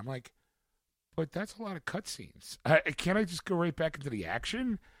prelude again. I'm like, but that's a lot of cutscenes. Can't I just go right back into the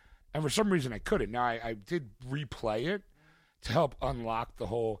action? And for some reason, I couldn't. Now, I did replay it to help unlock the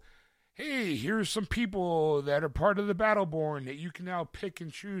whole, hey, here's some people that are part of the Battleborn that you can now pick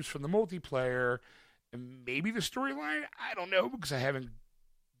and choose from the multiplayer. And maybe the storyline? I don't know, because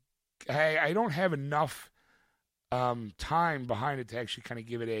I don't have enough time behind it to actually kind of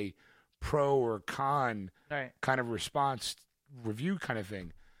give it a pro or con kind of response review kind of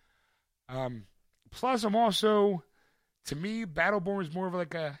thing. Plus, I'm also, to me, Battleborn is more of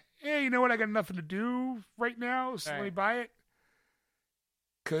like a, hey, you know what? I got nothing to do right now, so let me buy it.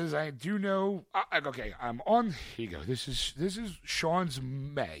 Because I do know, okay, I'm on, here you go. This is Sean's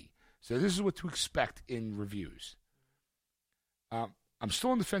May. So this is what to expect in reviews. I'm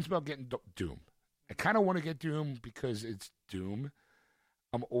still on the fence about getting Doom. I kind of want to get Doom because it's Doom.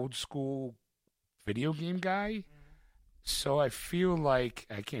 I'm old school video game guy. So I feel like,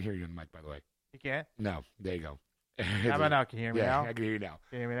 I can't hear you on the mic, by the way. You can't? No, there you go. How about now? Can you hear me now? Yeah, I can hear you now.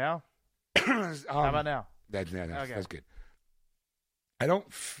 Can you hear me now? How about now? That's good. I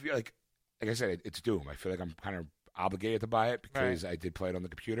don't feel like I said, it's Doom. I feel like I'm kind of obligated to buy it because I did play it on the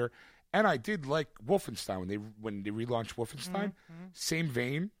computer, and I did like Wolfenstein when they relaunched Wolfenstein. Same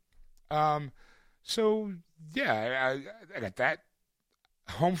vein. So yeah, I got that.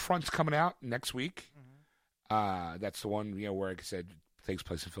 Homefront's coming out next week. That's the one where, like I said, takes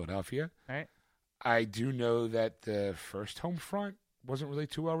place in Philadelphia. All right. I do know that the first Homefront wasn't really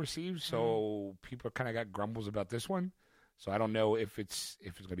too well received, so people kind of got grumbles about this one. So I don't know if it's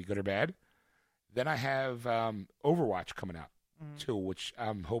going to be good or bad. Then I have Overwatch coming out too, which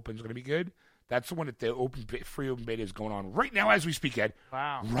I'm hoping is going to be good. That's the one that the free open beta is going on right now as we speak, Ed.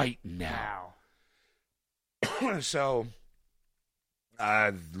 Wow. Right now. So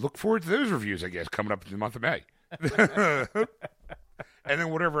look forward to those reviews, I guess, coming up in the month of May. And then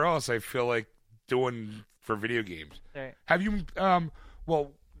whatever else I feel like doing for video games. Right. Have you,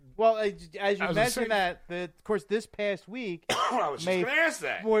 Well, as you mentioned of course, this past week, I was just going to ask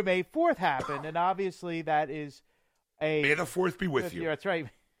that. May 4th happened, and obviously that is May the 4th be with you. That's right.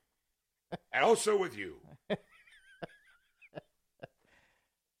 And also with you.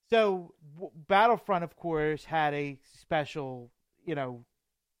 So Battlefront, of course, had a special,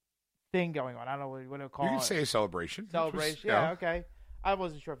 thing going on. I don't know what to call it. You can say a celebration. Celebration. Yeah, okay. I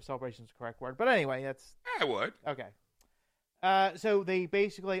wasn't sure if celebration is the correct word, but anyway, that's I would. okay. So they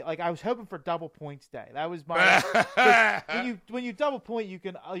basically I was hoping for double points day. That was my when you double point you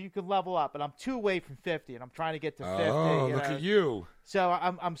can level up, and I'm 2 away from 50, and I'm trying to get to 50. Oh, look at you! So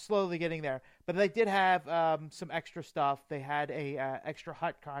I'm slowly getting there, but they did have some extra stuff. They had a extra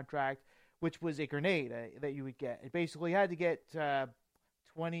hut contract, which was a grenade that you would get. It basically had to get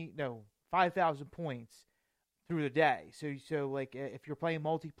 5,000 points through the day. So like if you're playing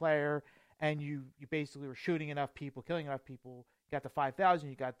multiplayer and you basically were shooting enough people, killing enough people, got the 5,000,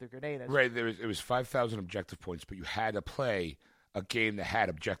 you got the grenade. Right, it was 5,000 objective points, but you had to play a game that had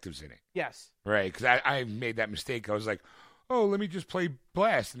objectives in it. Yes. Right, because I made that mistake. I was like, oh, let me just play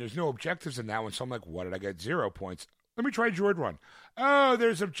Blast, and there's no objectives in that one. So I'm like, what did I get? 0 points. Let me try Droid Run. Oh,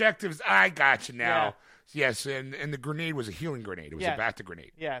 there's objectives. I got you now. Yeah. Yes, and the grenade was a healing grenade. It was a Bacta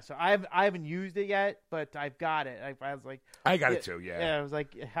grenade. Yeah, so I haven't used it yet, but I've got it. I was like, I got it too. Yeah. Yeah, I was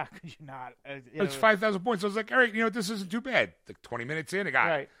like, how could you not? It's 5,000 points. I was like, all right, this isn't too bad. Like 20 minutes in, I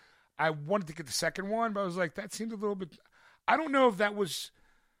got it. I wanted to get the second one, but I was like, that seemed a little bit. I don't know if that was.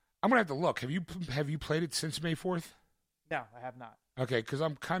 I'm gonna have to look. Have you played it since May 4th? No, I have not. Okay, because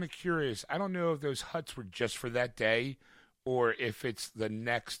I'm kind of curious. I don't know if those huts were just for that day, or if it's the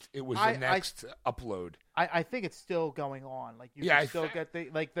next. It was the next upload. I think it's still going on. Like you can still get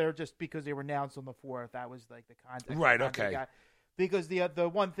they're just because they were announced on the 4th. That was like the context. Right. Okay. Because the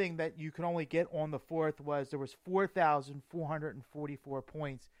one thing that you could only get on the 4th was there was 4,444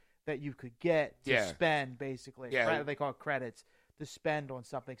 points that you could get to spend basically. Yeah. They call it credits to spend on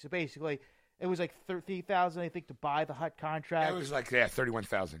something. So basically, it was like 30,000 I think to buy the hut contract. It was like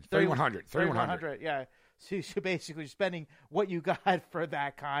 31,000, 3,100, 3,100. Yeah. So basically spending what you got for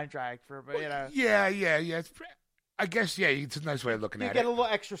that contract for Yeah. I guess it's a nice way of looking at it. You get a little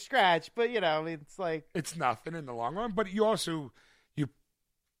extra scratch, but it's like it's nothing in the long run. But you also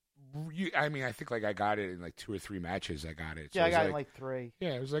I mean, I think like I got it in like 2 or 3 matches. I got it. So I got it in like 3.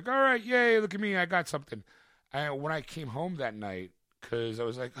 Yeah, it was like, all right, yay! Look at me, I got something. And when I came home that night, because I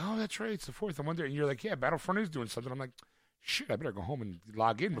was like, oh, that's right, it's the 4th. I wonder, and you're like, yeah, Battlefront is doing something. I'm like, shit, I better go home and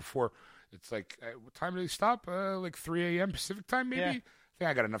log in before. It's like, what time did they stop? Like 3 a.m. Pacific time, maybe? Yeah. I think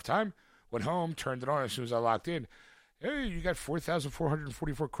I got enough time. Went home, turned it on as soon as I logged in. Hey, you got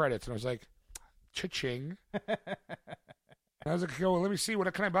 4,444 credits. And I was like, cha-ching. And I was like, well, let me see,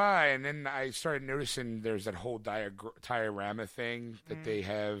 what can I buy? And then I started noticing there's that whole diorama thing that they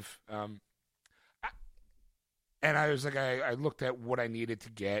have. And I was like, I looked at what I needed to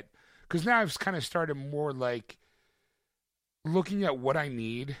get. Because now I've kind of started more like looking at what I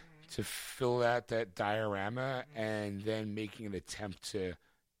need to fill out that diorama and then making an attempt to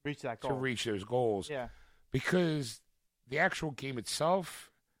reach that goal. To reach those goals. Yeah. Because the actual game itself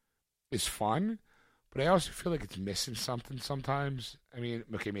is fun, but I also feel like it's missing something sometimes. I mean,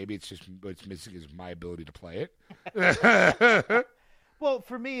 okay, maybe it's just what's missing is my ability to play it. Well,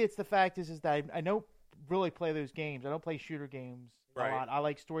 for me, it's the fact is that I don't really play those games. I don't play shooter games a lot. I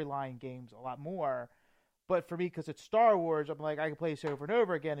like storyline games a lot more. But for me, because it's Star Wars, I'm like, I can play this over and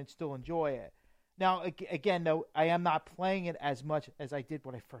over again and still enjoy it. Now, again, though, I am not playing it as much as I did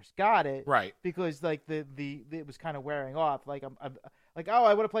when I first got it, right? Because like it was kind of wearing off. Like I'm like, oh,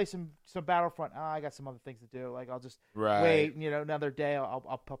 I want to play some Battlefront. Oh, I got some other things to do. Like I'll just wait, another day.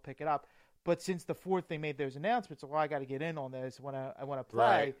 I'll pick it up. But since the 4th they made those announcements, I got to get in on this when I want to play.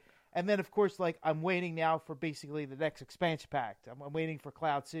 Right. And then, of course, like I'm waiting now for basically the next expansion pack. I'm waiting for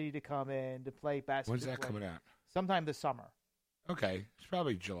Cloud City to come in to play Battlefield. When's that coming out? Sometime this summer. Okay, it's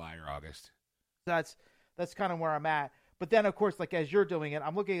probably July or August. That's kind of where I'm at. But then, of course, like as you're doing it,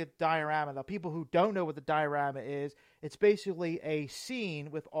 I'm looking at the diorama. The people who don't know what the diorama is, it's basically a scene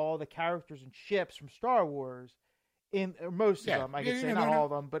with all the characters and ships from Star Wars in most of them. I can say not all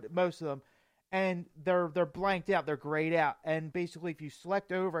of them, but most of them. And they're blanked out. They're grayed out. And basically, if you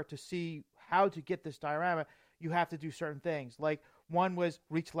select over to see how to get this diorama, you have to do certain things. Like one was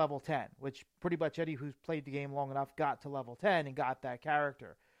reach level 10, which pretty much Eddie, who's played the game long enough, got to level 10 and got that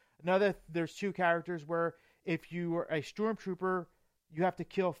character. Another, there's 2 characters where if you are a stormtrooper, you have to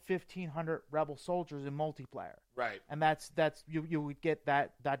kill 1,500 rebel soldiers in multiplayer. Right. And that's you would get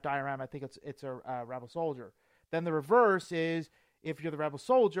that diorama. I think it's a rebel soldier. Then the reverse is if you're the rebel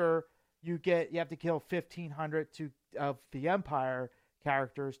soldier, you have to kill 1,500 of the Empire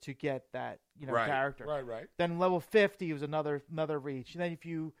characters to get that character. Right. Then level 50 was another reach. And then if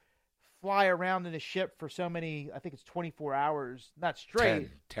you fly around in a ship for so many, I think it's 24 hours, not straight.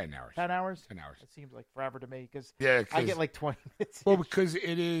 10 hours. 10 hours? 10 hours. It seems like forever to me because Yeah, I get like 20 minutes. Well, because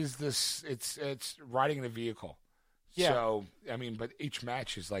it is this, it's riding in a vehicle. Yeah. So, I mean, but each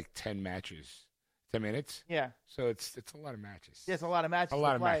match is like 10 matches. 10 minutes. Yeah. So it's a lot of matches. Yeah, it's a lot of matches. A lot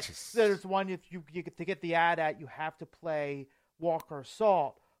to of play. matches. So there's one if you to get the ad at, you have to play Walker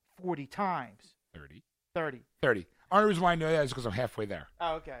Assault 40 times. 30. 30. Only reason why I know that is because I'm halfway there.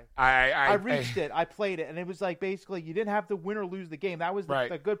 Oh, okay. I reached it. I played it, and it was like basically you didn't have to win or lose the game. That was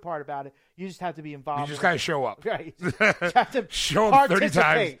the good part about it. You just have to be involved. You just gotta show up. Right. You have to show up 30 times.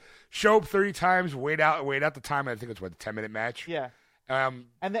 participate. Show up 30 times. Wait out the time. I think it's a 10-minute match. Yeah.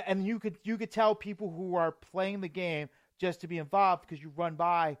 And you could tell people who are playing the game just to be involved because you run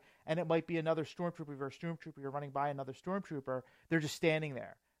by and it might be another stormtrooper or a stormtrooper. You're running by another stormtrooper. They're just standing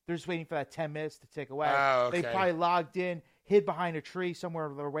there. They're just waiting for that 10 minutes to tick away. Oh, okay. They probably logged in, hid behind a tree somewhere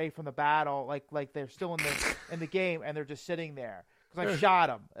away from the battle, like they're still in the game, and they're just sitting there. Because I shot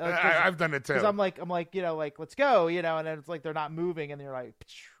them. I've done it too. Because I'm like let's go, and then it's like they're not moving, and they're like,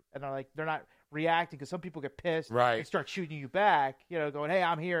 and they're not reacting because some people get pissed and start shooting you back, going, hey,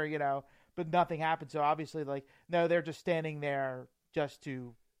 I'm here, but nothing happens. So obviously, no, they're just standing there just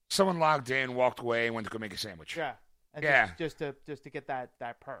to. Someone logged in, walked away, and went to go make a sandwich. Yeah. And just to get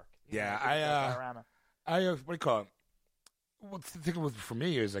that perk. Yeah, I what do you call it? Well, the thing for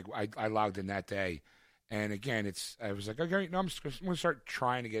me is like I logged in that day, and again, I was like, okay, no, I'm going to start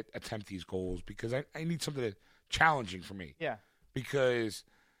trying to attempt these goals because I need something challenging for me. Yeah. Because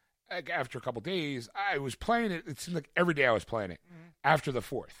after a couple days, I was playing it. It seemed like every day I was playing it. Mm-hmm. After the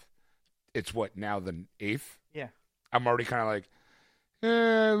 4th, it's now the 8th. Yeah. I'm already kind of like.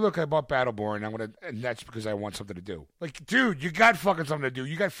 Look, I bought Battleborn, and that's because I want something to do. Like, dude, you got fucking something to do.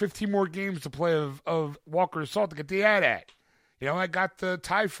 You got 15 more games to play of Walker Assault to get the ad at. I got the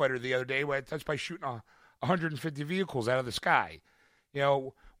TIE Fighter the other day. That's by shooting 150 vehicles out of the sky.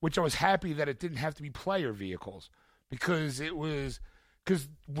 Which I was happy that it didn't have to be player vehicles because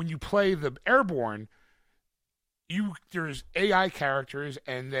when you play the Airborne, there's AI characters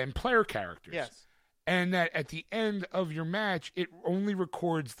and then player characters. Yes. And that at the end of your match, it only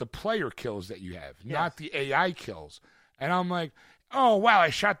records the player kills that you have, not the AI kills. And I'm like, oh, wow, I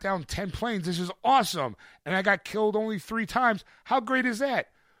shot down 10 planes. This is awesome. And I got killed only 3 times. How great is that?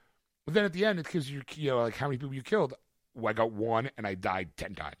 But then at the end, it gives you, like how many people you killed. Well, I got 1 and I died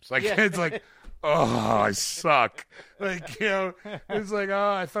 10 times. It's like, oh, I suck. It's like,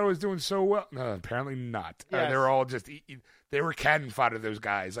 oh, I thought I was doing so well. No, apparently not. Yes. They were all just, they were cannon fodder, those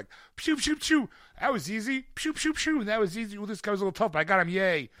guys. Like, shoot, shoot, shoot. That was easy. Shoot, shoot, shoot. That was easy. Well, this guy was a little tough, but I got him.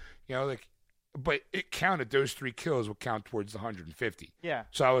 Yay. But it counted. Those 3 kills would count towards the 150. Yeah.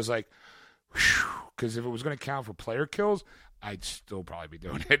 So I was like, because if it was going to count for player kills, I'd still probably be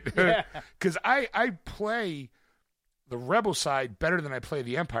doing it. Because I play the Rebel side better than I play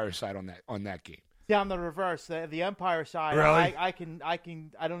the Empire side on that game. See, I'm the reverse. The Empire side, really? I can.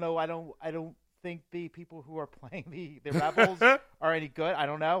 I don't know. I don't think the people who are playing the Rebels are any good. I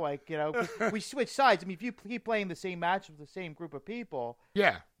don't know. We switch sides. I mean, if you keep playing the same match with the same group of people,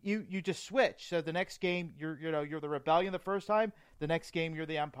 you just switch. So the next game you're the Rebellion the first time. The next game you're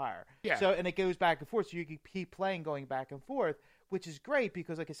the Empire. Yeah. So and it goes back and forth. So you can keep playing, going back and forth, which is great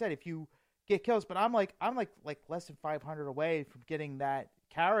because, like I said, if you get kills, but I'm like less than 500 away from getting that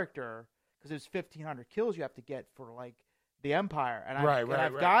character because there's 1,500 kills you have to get for the Empire, and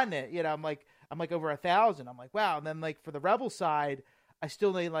I've gotten it. I'm like over 1,000. I'm like, wow. And then for the Rebel side, I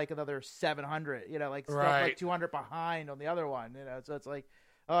still need another 700. Stuff 200 behind on the other one. So it's like,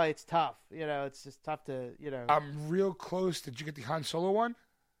 oh, it's tough. It's just tough to I'm real close. Did you get the Han Solo one?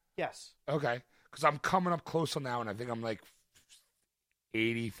 Yes. Okay, because I'm coming up close on that one. I think I'm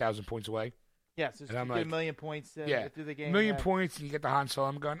 80,000 points away. Yes, it's a million points through the game. Million points, and you get the Han Solo.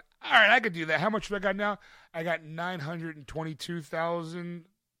 I'm going, all right, I could do that. How much do I got now? I got 922,000,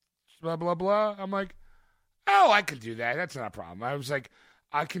 blah, blah, blah. I'm like, oh, I can do that. That's not a problem. I was like,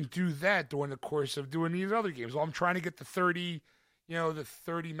 I can do that during the course of doing these other games. Well, I'm trying to get the 30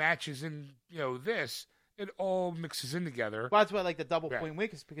 matches in, this. It all mixes in together. Well, that's why I like the double point win,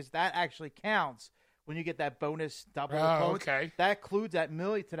 because that actually counts when you get that bonus double points. Okay. That includes that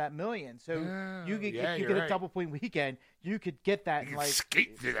million. So you could, if you get a double point weekend, you could get that. You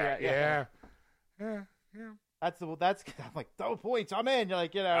skate through that. Yeah. That's I'm like double points. I'm in. You're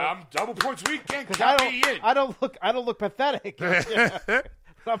like, I'm double points weekend. Because I don't look pathetic.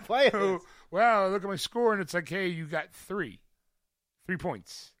 I'm playing. So, well, look at my score, and it's like, hey, you got 3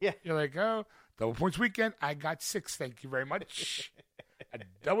 points. Yeah. You're like, oh, double points weekend. I got 6. Thank you very much. I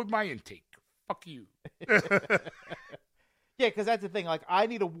doubled my intake. Fuck you. Yeah, because that's the thing. Like, I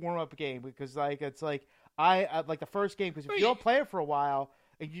need a warm up game because, like, it's like I like the first game because if you don't play it for a while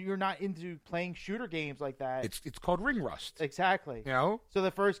and you're not into playing shooter games like that, it's called ring rust. Exactly. So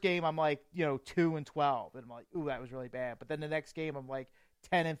the first game I'm like 2-12, and I'm like, ooh, that was really bad. But then the next game I'm like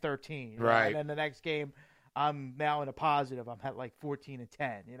 10-13. Right. And then the next game I'm now in a positive. I'm at like 14-10.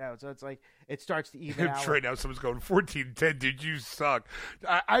 So it's like it starts to even out. Right now, someone's going 14-10. Dude, you suck.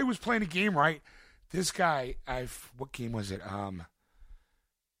 I was playing a game, right? This guy, what game was it?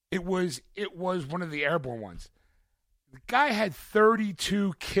 It was one of the airborne ones. The guy had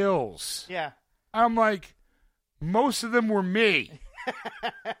 32 kills. Yeah. I'm like, most of them were me.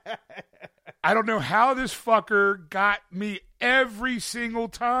 I don't know how this fucker got me every single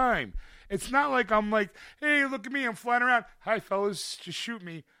time. It's not like I'm like, hey, look at me, I'm flying around. Hi, fellas, just shoot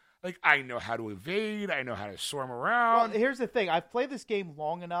me. Like, I know how to evade. I know how to swarm around. Well, here's the thing. I've played this game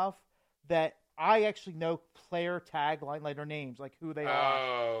long enough that I actually know player tagline, like their names, like who they are.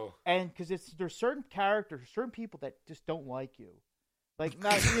 Oh. And because there's certain characters, certain people that just don't like you. Like,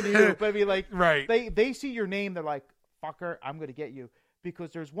 not you, but I mean, like, right. They see your name, they're like, fucker, I'm going to get you.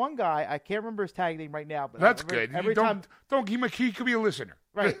 Because there's one guy, I can't remember his tag name right now. But that's good. Every time, he could be a listener.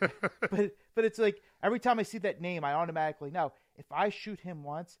 Right. but it's like, every time I see that name, I automatically know, if I shoot him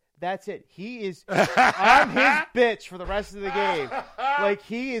once, that's it. I'm his bitch for the rest of the game. Like,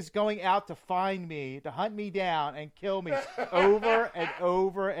 he is going out to find me, to hunt me down and kill me over and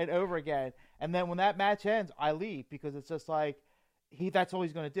over and over again. And then when that match ends, I leave because it's just like, that's all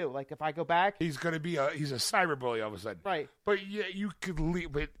he's going to do. Like, if I go back, he's going to be he's a cyberbully all of a sudden. Right. But yeah, you could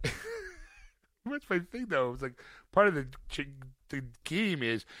leave. But what's my thing though? It's like part of the game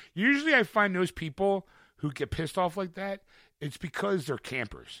is usually I find those people who get pissed off like that. It's because they're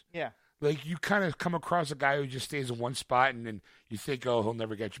campers. Yeah. Like, you kind of come across a guy who just stays in one spot, and then you think, oh, he'll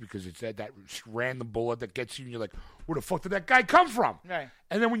never get you because it's that random bullet that gets you, and you're like, where the fuck did that guy come from? Right.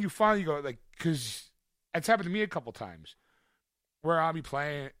 And then when you finally go, like, because it's happened to me a couple times, where I'll be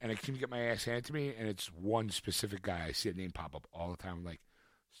playing, and I keep get my ass handed to me, and it's one specific guy. I see a name pop up all the time. I'm like,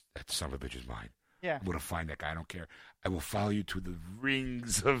 that son of a bitch is mine. Yeah. I'm going to find that guy. I don't care. I will follow you to the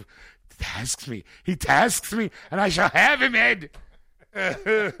rings of... He tasks me, and I shall have him, Ed.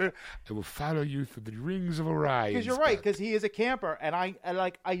 I will follow you through the rings of Orion. Because you're right, because he is a camper, and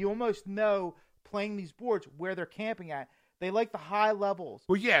I almost know playing these boards where they're camping at. They like the high levels.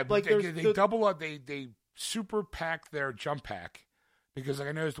 Well, yeah, like they double up. They super pack their jump pack because, like,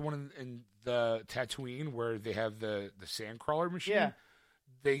 I noticed the one in the Tatooine where they have the sand crawler machine. Yeah.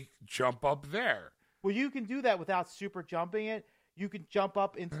 They jump up there. Well, you can do that without super jumping it. You can jump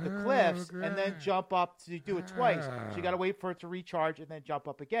up into the cliffs and then jump up to do it twice. So you got to wait for it to recharge and then jump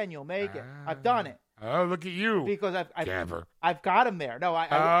up again. You'll make it. I've done it. Oh, look at you! Because I've got him there. No,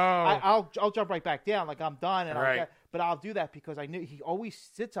 I'll jump right back down. Like, I'm done, and but I'll do that because I knew he always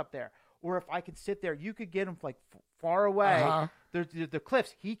sits up there. Or if I can sit there, you could get him like far away. The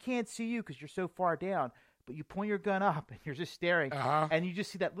cliffs. He can't see you because you're so far down. But you point your gun up and you're just staring, and you just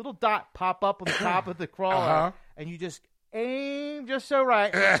see that little dot pop up on the top of the crawler, and you just aim just so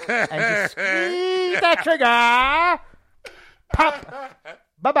right, and just squeeze that trigger. Pop.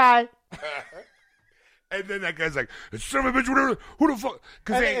 Bye-bye. And then that guy's like, son of a bitch, who the fuck?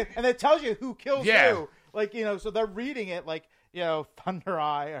 And it tells you who kills you. Like, so they're reading it like, Thunder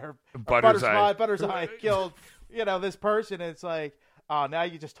Eye or Butter's Eye killed, this person. And it's like, oh, now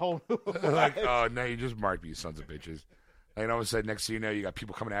you just told me. Like, oh, now you just marked me, you sons of bitches. And all of a sudden, next thing you know, you got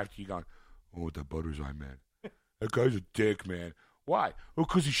people coming after you going, oh, that Butter's Eye, man. That guy's a dick, man. Why? Oh,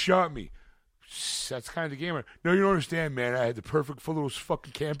 because he shot me. That's kind of the gamer. No, you don't understand, man. I had the perfect little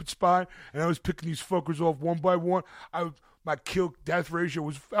fucking camping spot, and I was picking these fuckers off one by one. My kill-death ratio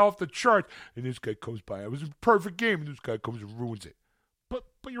was off the charts, and this guy comes by. It was a perfect game, and this guy comes and ruins it. But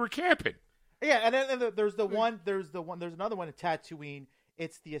you were camping. Yeah, and then there's another one in Tatooine.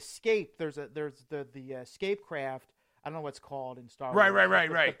 it's the escape. There's the escape craft. I don't know what's called in Star Wars. Right.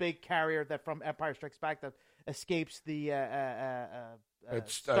 The big carrier that from Empire Strikes Back that escapes the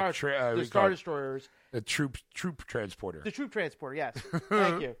Star Destroyers. The troop transporter. The troop transporter, yes.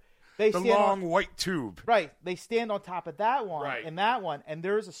 Thank you. The long white tube. Right. They stand on top of that one Right. and that one, and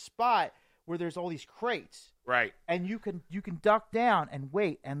there's a spot where there's all these crates. Right. And you can duck down and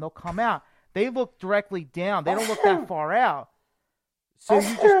wait, and they'll come out. They look directly down. They don't look that far out. So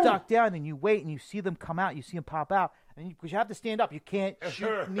you just duck down and you wait, and you see them come out. You see them pop out, and because you have to stand up, you can't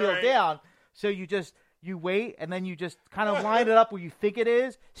kneel down. So you wait, and then you just kind of line it up where you think it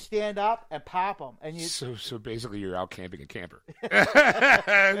is, stand up, and pop them. And you So basically, you're out camping a camper.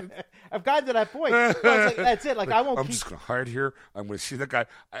 I've gotten to that point. So it's like, that's it. Like I won't. I'm just gonna hide here. I'm gonna see that guy.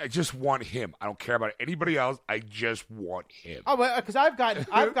 I just want him. I don't care about anybody else. I just want him. Oh, because I've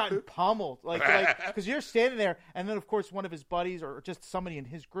gotten pummeled. Like because you're standing there, and then of course one of his buddies or just somebody in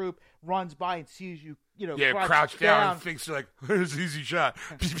his group runs by and sees you. Crouch down and thinks like, "There's an easy shot."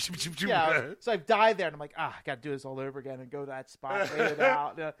 Yeah, so I've died there, and I'm like, I got to do this all over again and go to that spot, wait it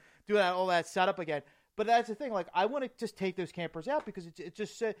out, do all that setup again. But that's the thing. Like, I want to just take those campers out because it's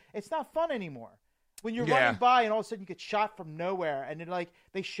just it's not fun anymore. When you're running by and all of a sudden you get shot from nowhere, and then like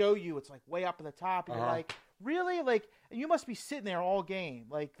they show you, it's like way up at the top, and you're like, really? Like, and you must be sitting there all game.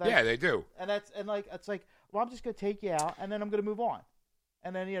 Like yeah, they do. And it's like, well, I'm just gonna take you out, and then I'm gonna move on.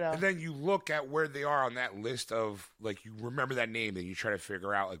 And then, And then you look at where they are on that list of, like, you remember that name, and you try to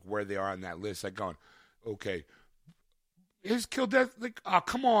figure out, like, where they are on that list. Like, going, okay, his kill death, like, oh,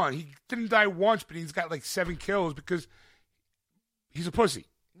 come on. He didn't die once, but he's got, like, 7 kills because he's a pussy.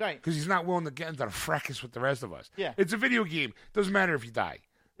 Right. Because he's not willing to get into the fracas with the rest of us. Yeah. It's a video game. Doesn't matter if you die.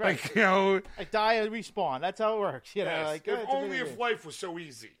 Right. Like, you know. I die and respawn. That's how it works. You know, Yes, like, if only if life was so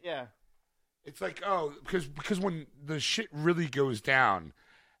easy. Yeah. It's like, oh, because when the shit really goes down,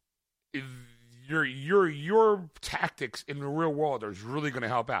 your tactics in the real world is really going to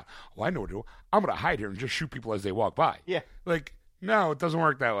help out. Oh, I know what to do. I'm going to hide here and just shoot people as they walk by. Yeah. Like, no, it doesn't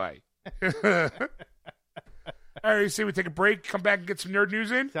work that way. All right, say we take a break, come back and get some nerd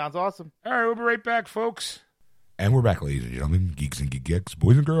news in. Sounds awesome. All right, we'll be right back, folks. And we're back, ladies and gentlemen, geeks and geekettes,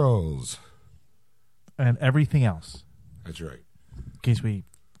 boys and girls. And everything else, That's right. in case we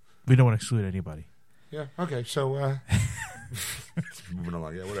don't want to exclude anybody. Yeah, okay, so moving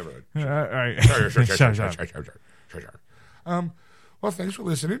along. Yeah, whatever. All right. Sure. Well, thanks for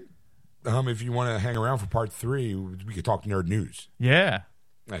listening. If you want to hang around for part 3, we could talk nerd news. Yeah.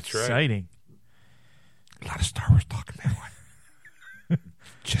 That's right. Exciting. A lot of Star Wars talk in that one.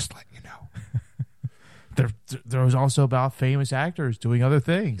 Just letting you know. There was also about famous actors doing other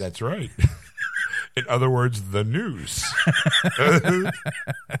things. That's right. In other words, the news.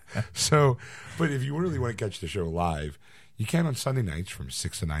 So, but if you really want to catch the show live, you can on Sunday nights from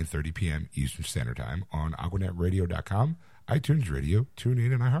 6 to 9:30 p.m. Eastern Standard Time on AquanetRadio.com, iTunes Radio,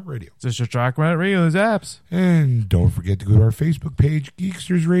 TuneIn, and iHeartRadio. Just your Aquanet Radio, those apps. And don't forget to go to our Facebook page,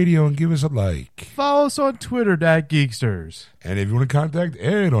 Geeksters Radio, and give us a like. Follow us on Twitter, @Geeksters. And if you want to contact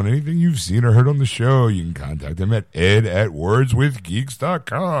Ed on anything you've seen or heard on the show, you can contact him at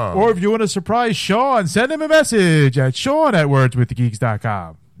ed@wordswithgeeks.com. Or if you want to surprise Sean, send him a message at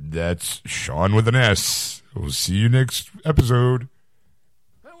Sean@wordswithgeeks.com. That's Sean with an S. We'll see you next episode.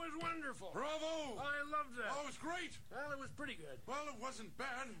 That was wonderful. Bravo! I loved that. Oh, it was great. Well, it was pretty good. Well, it wasn't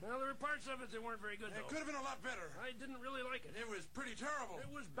bad. Well, there were parts of it that weren't very good, It though. could have been a lot better. I didn't really like it. It was pretty terrible. It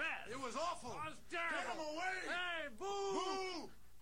was bad. It was awful. It was terrible. Get him away! Hey, boo! Boo!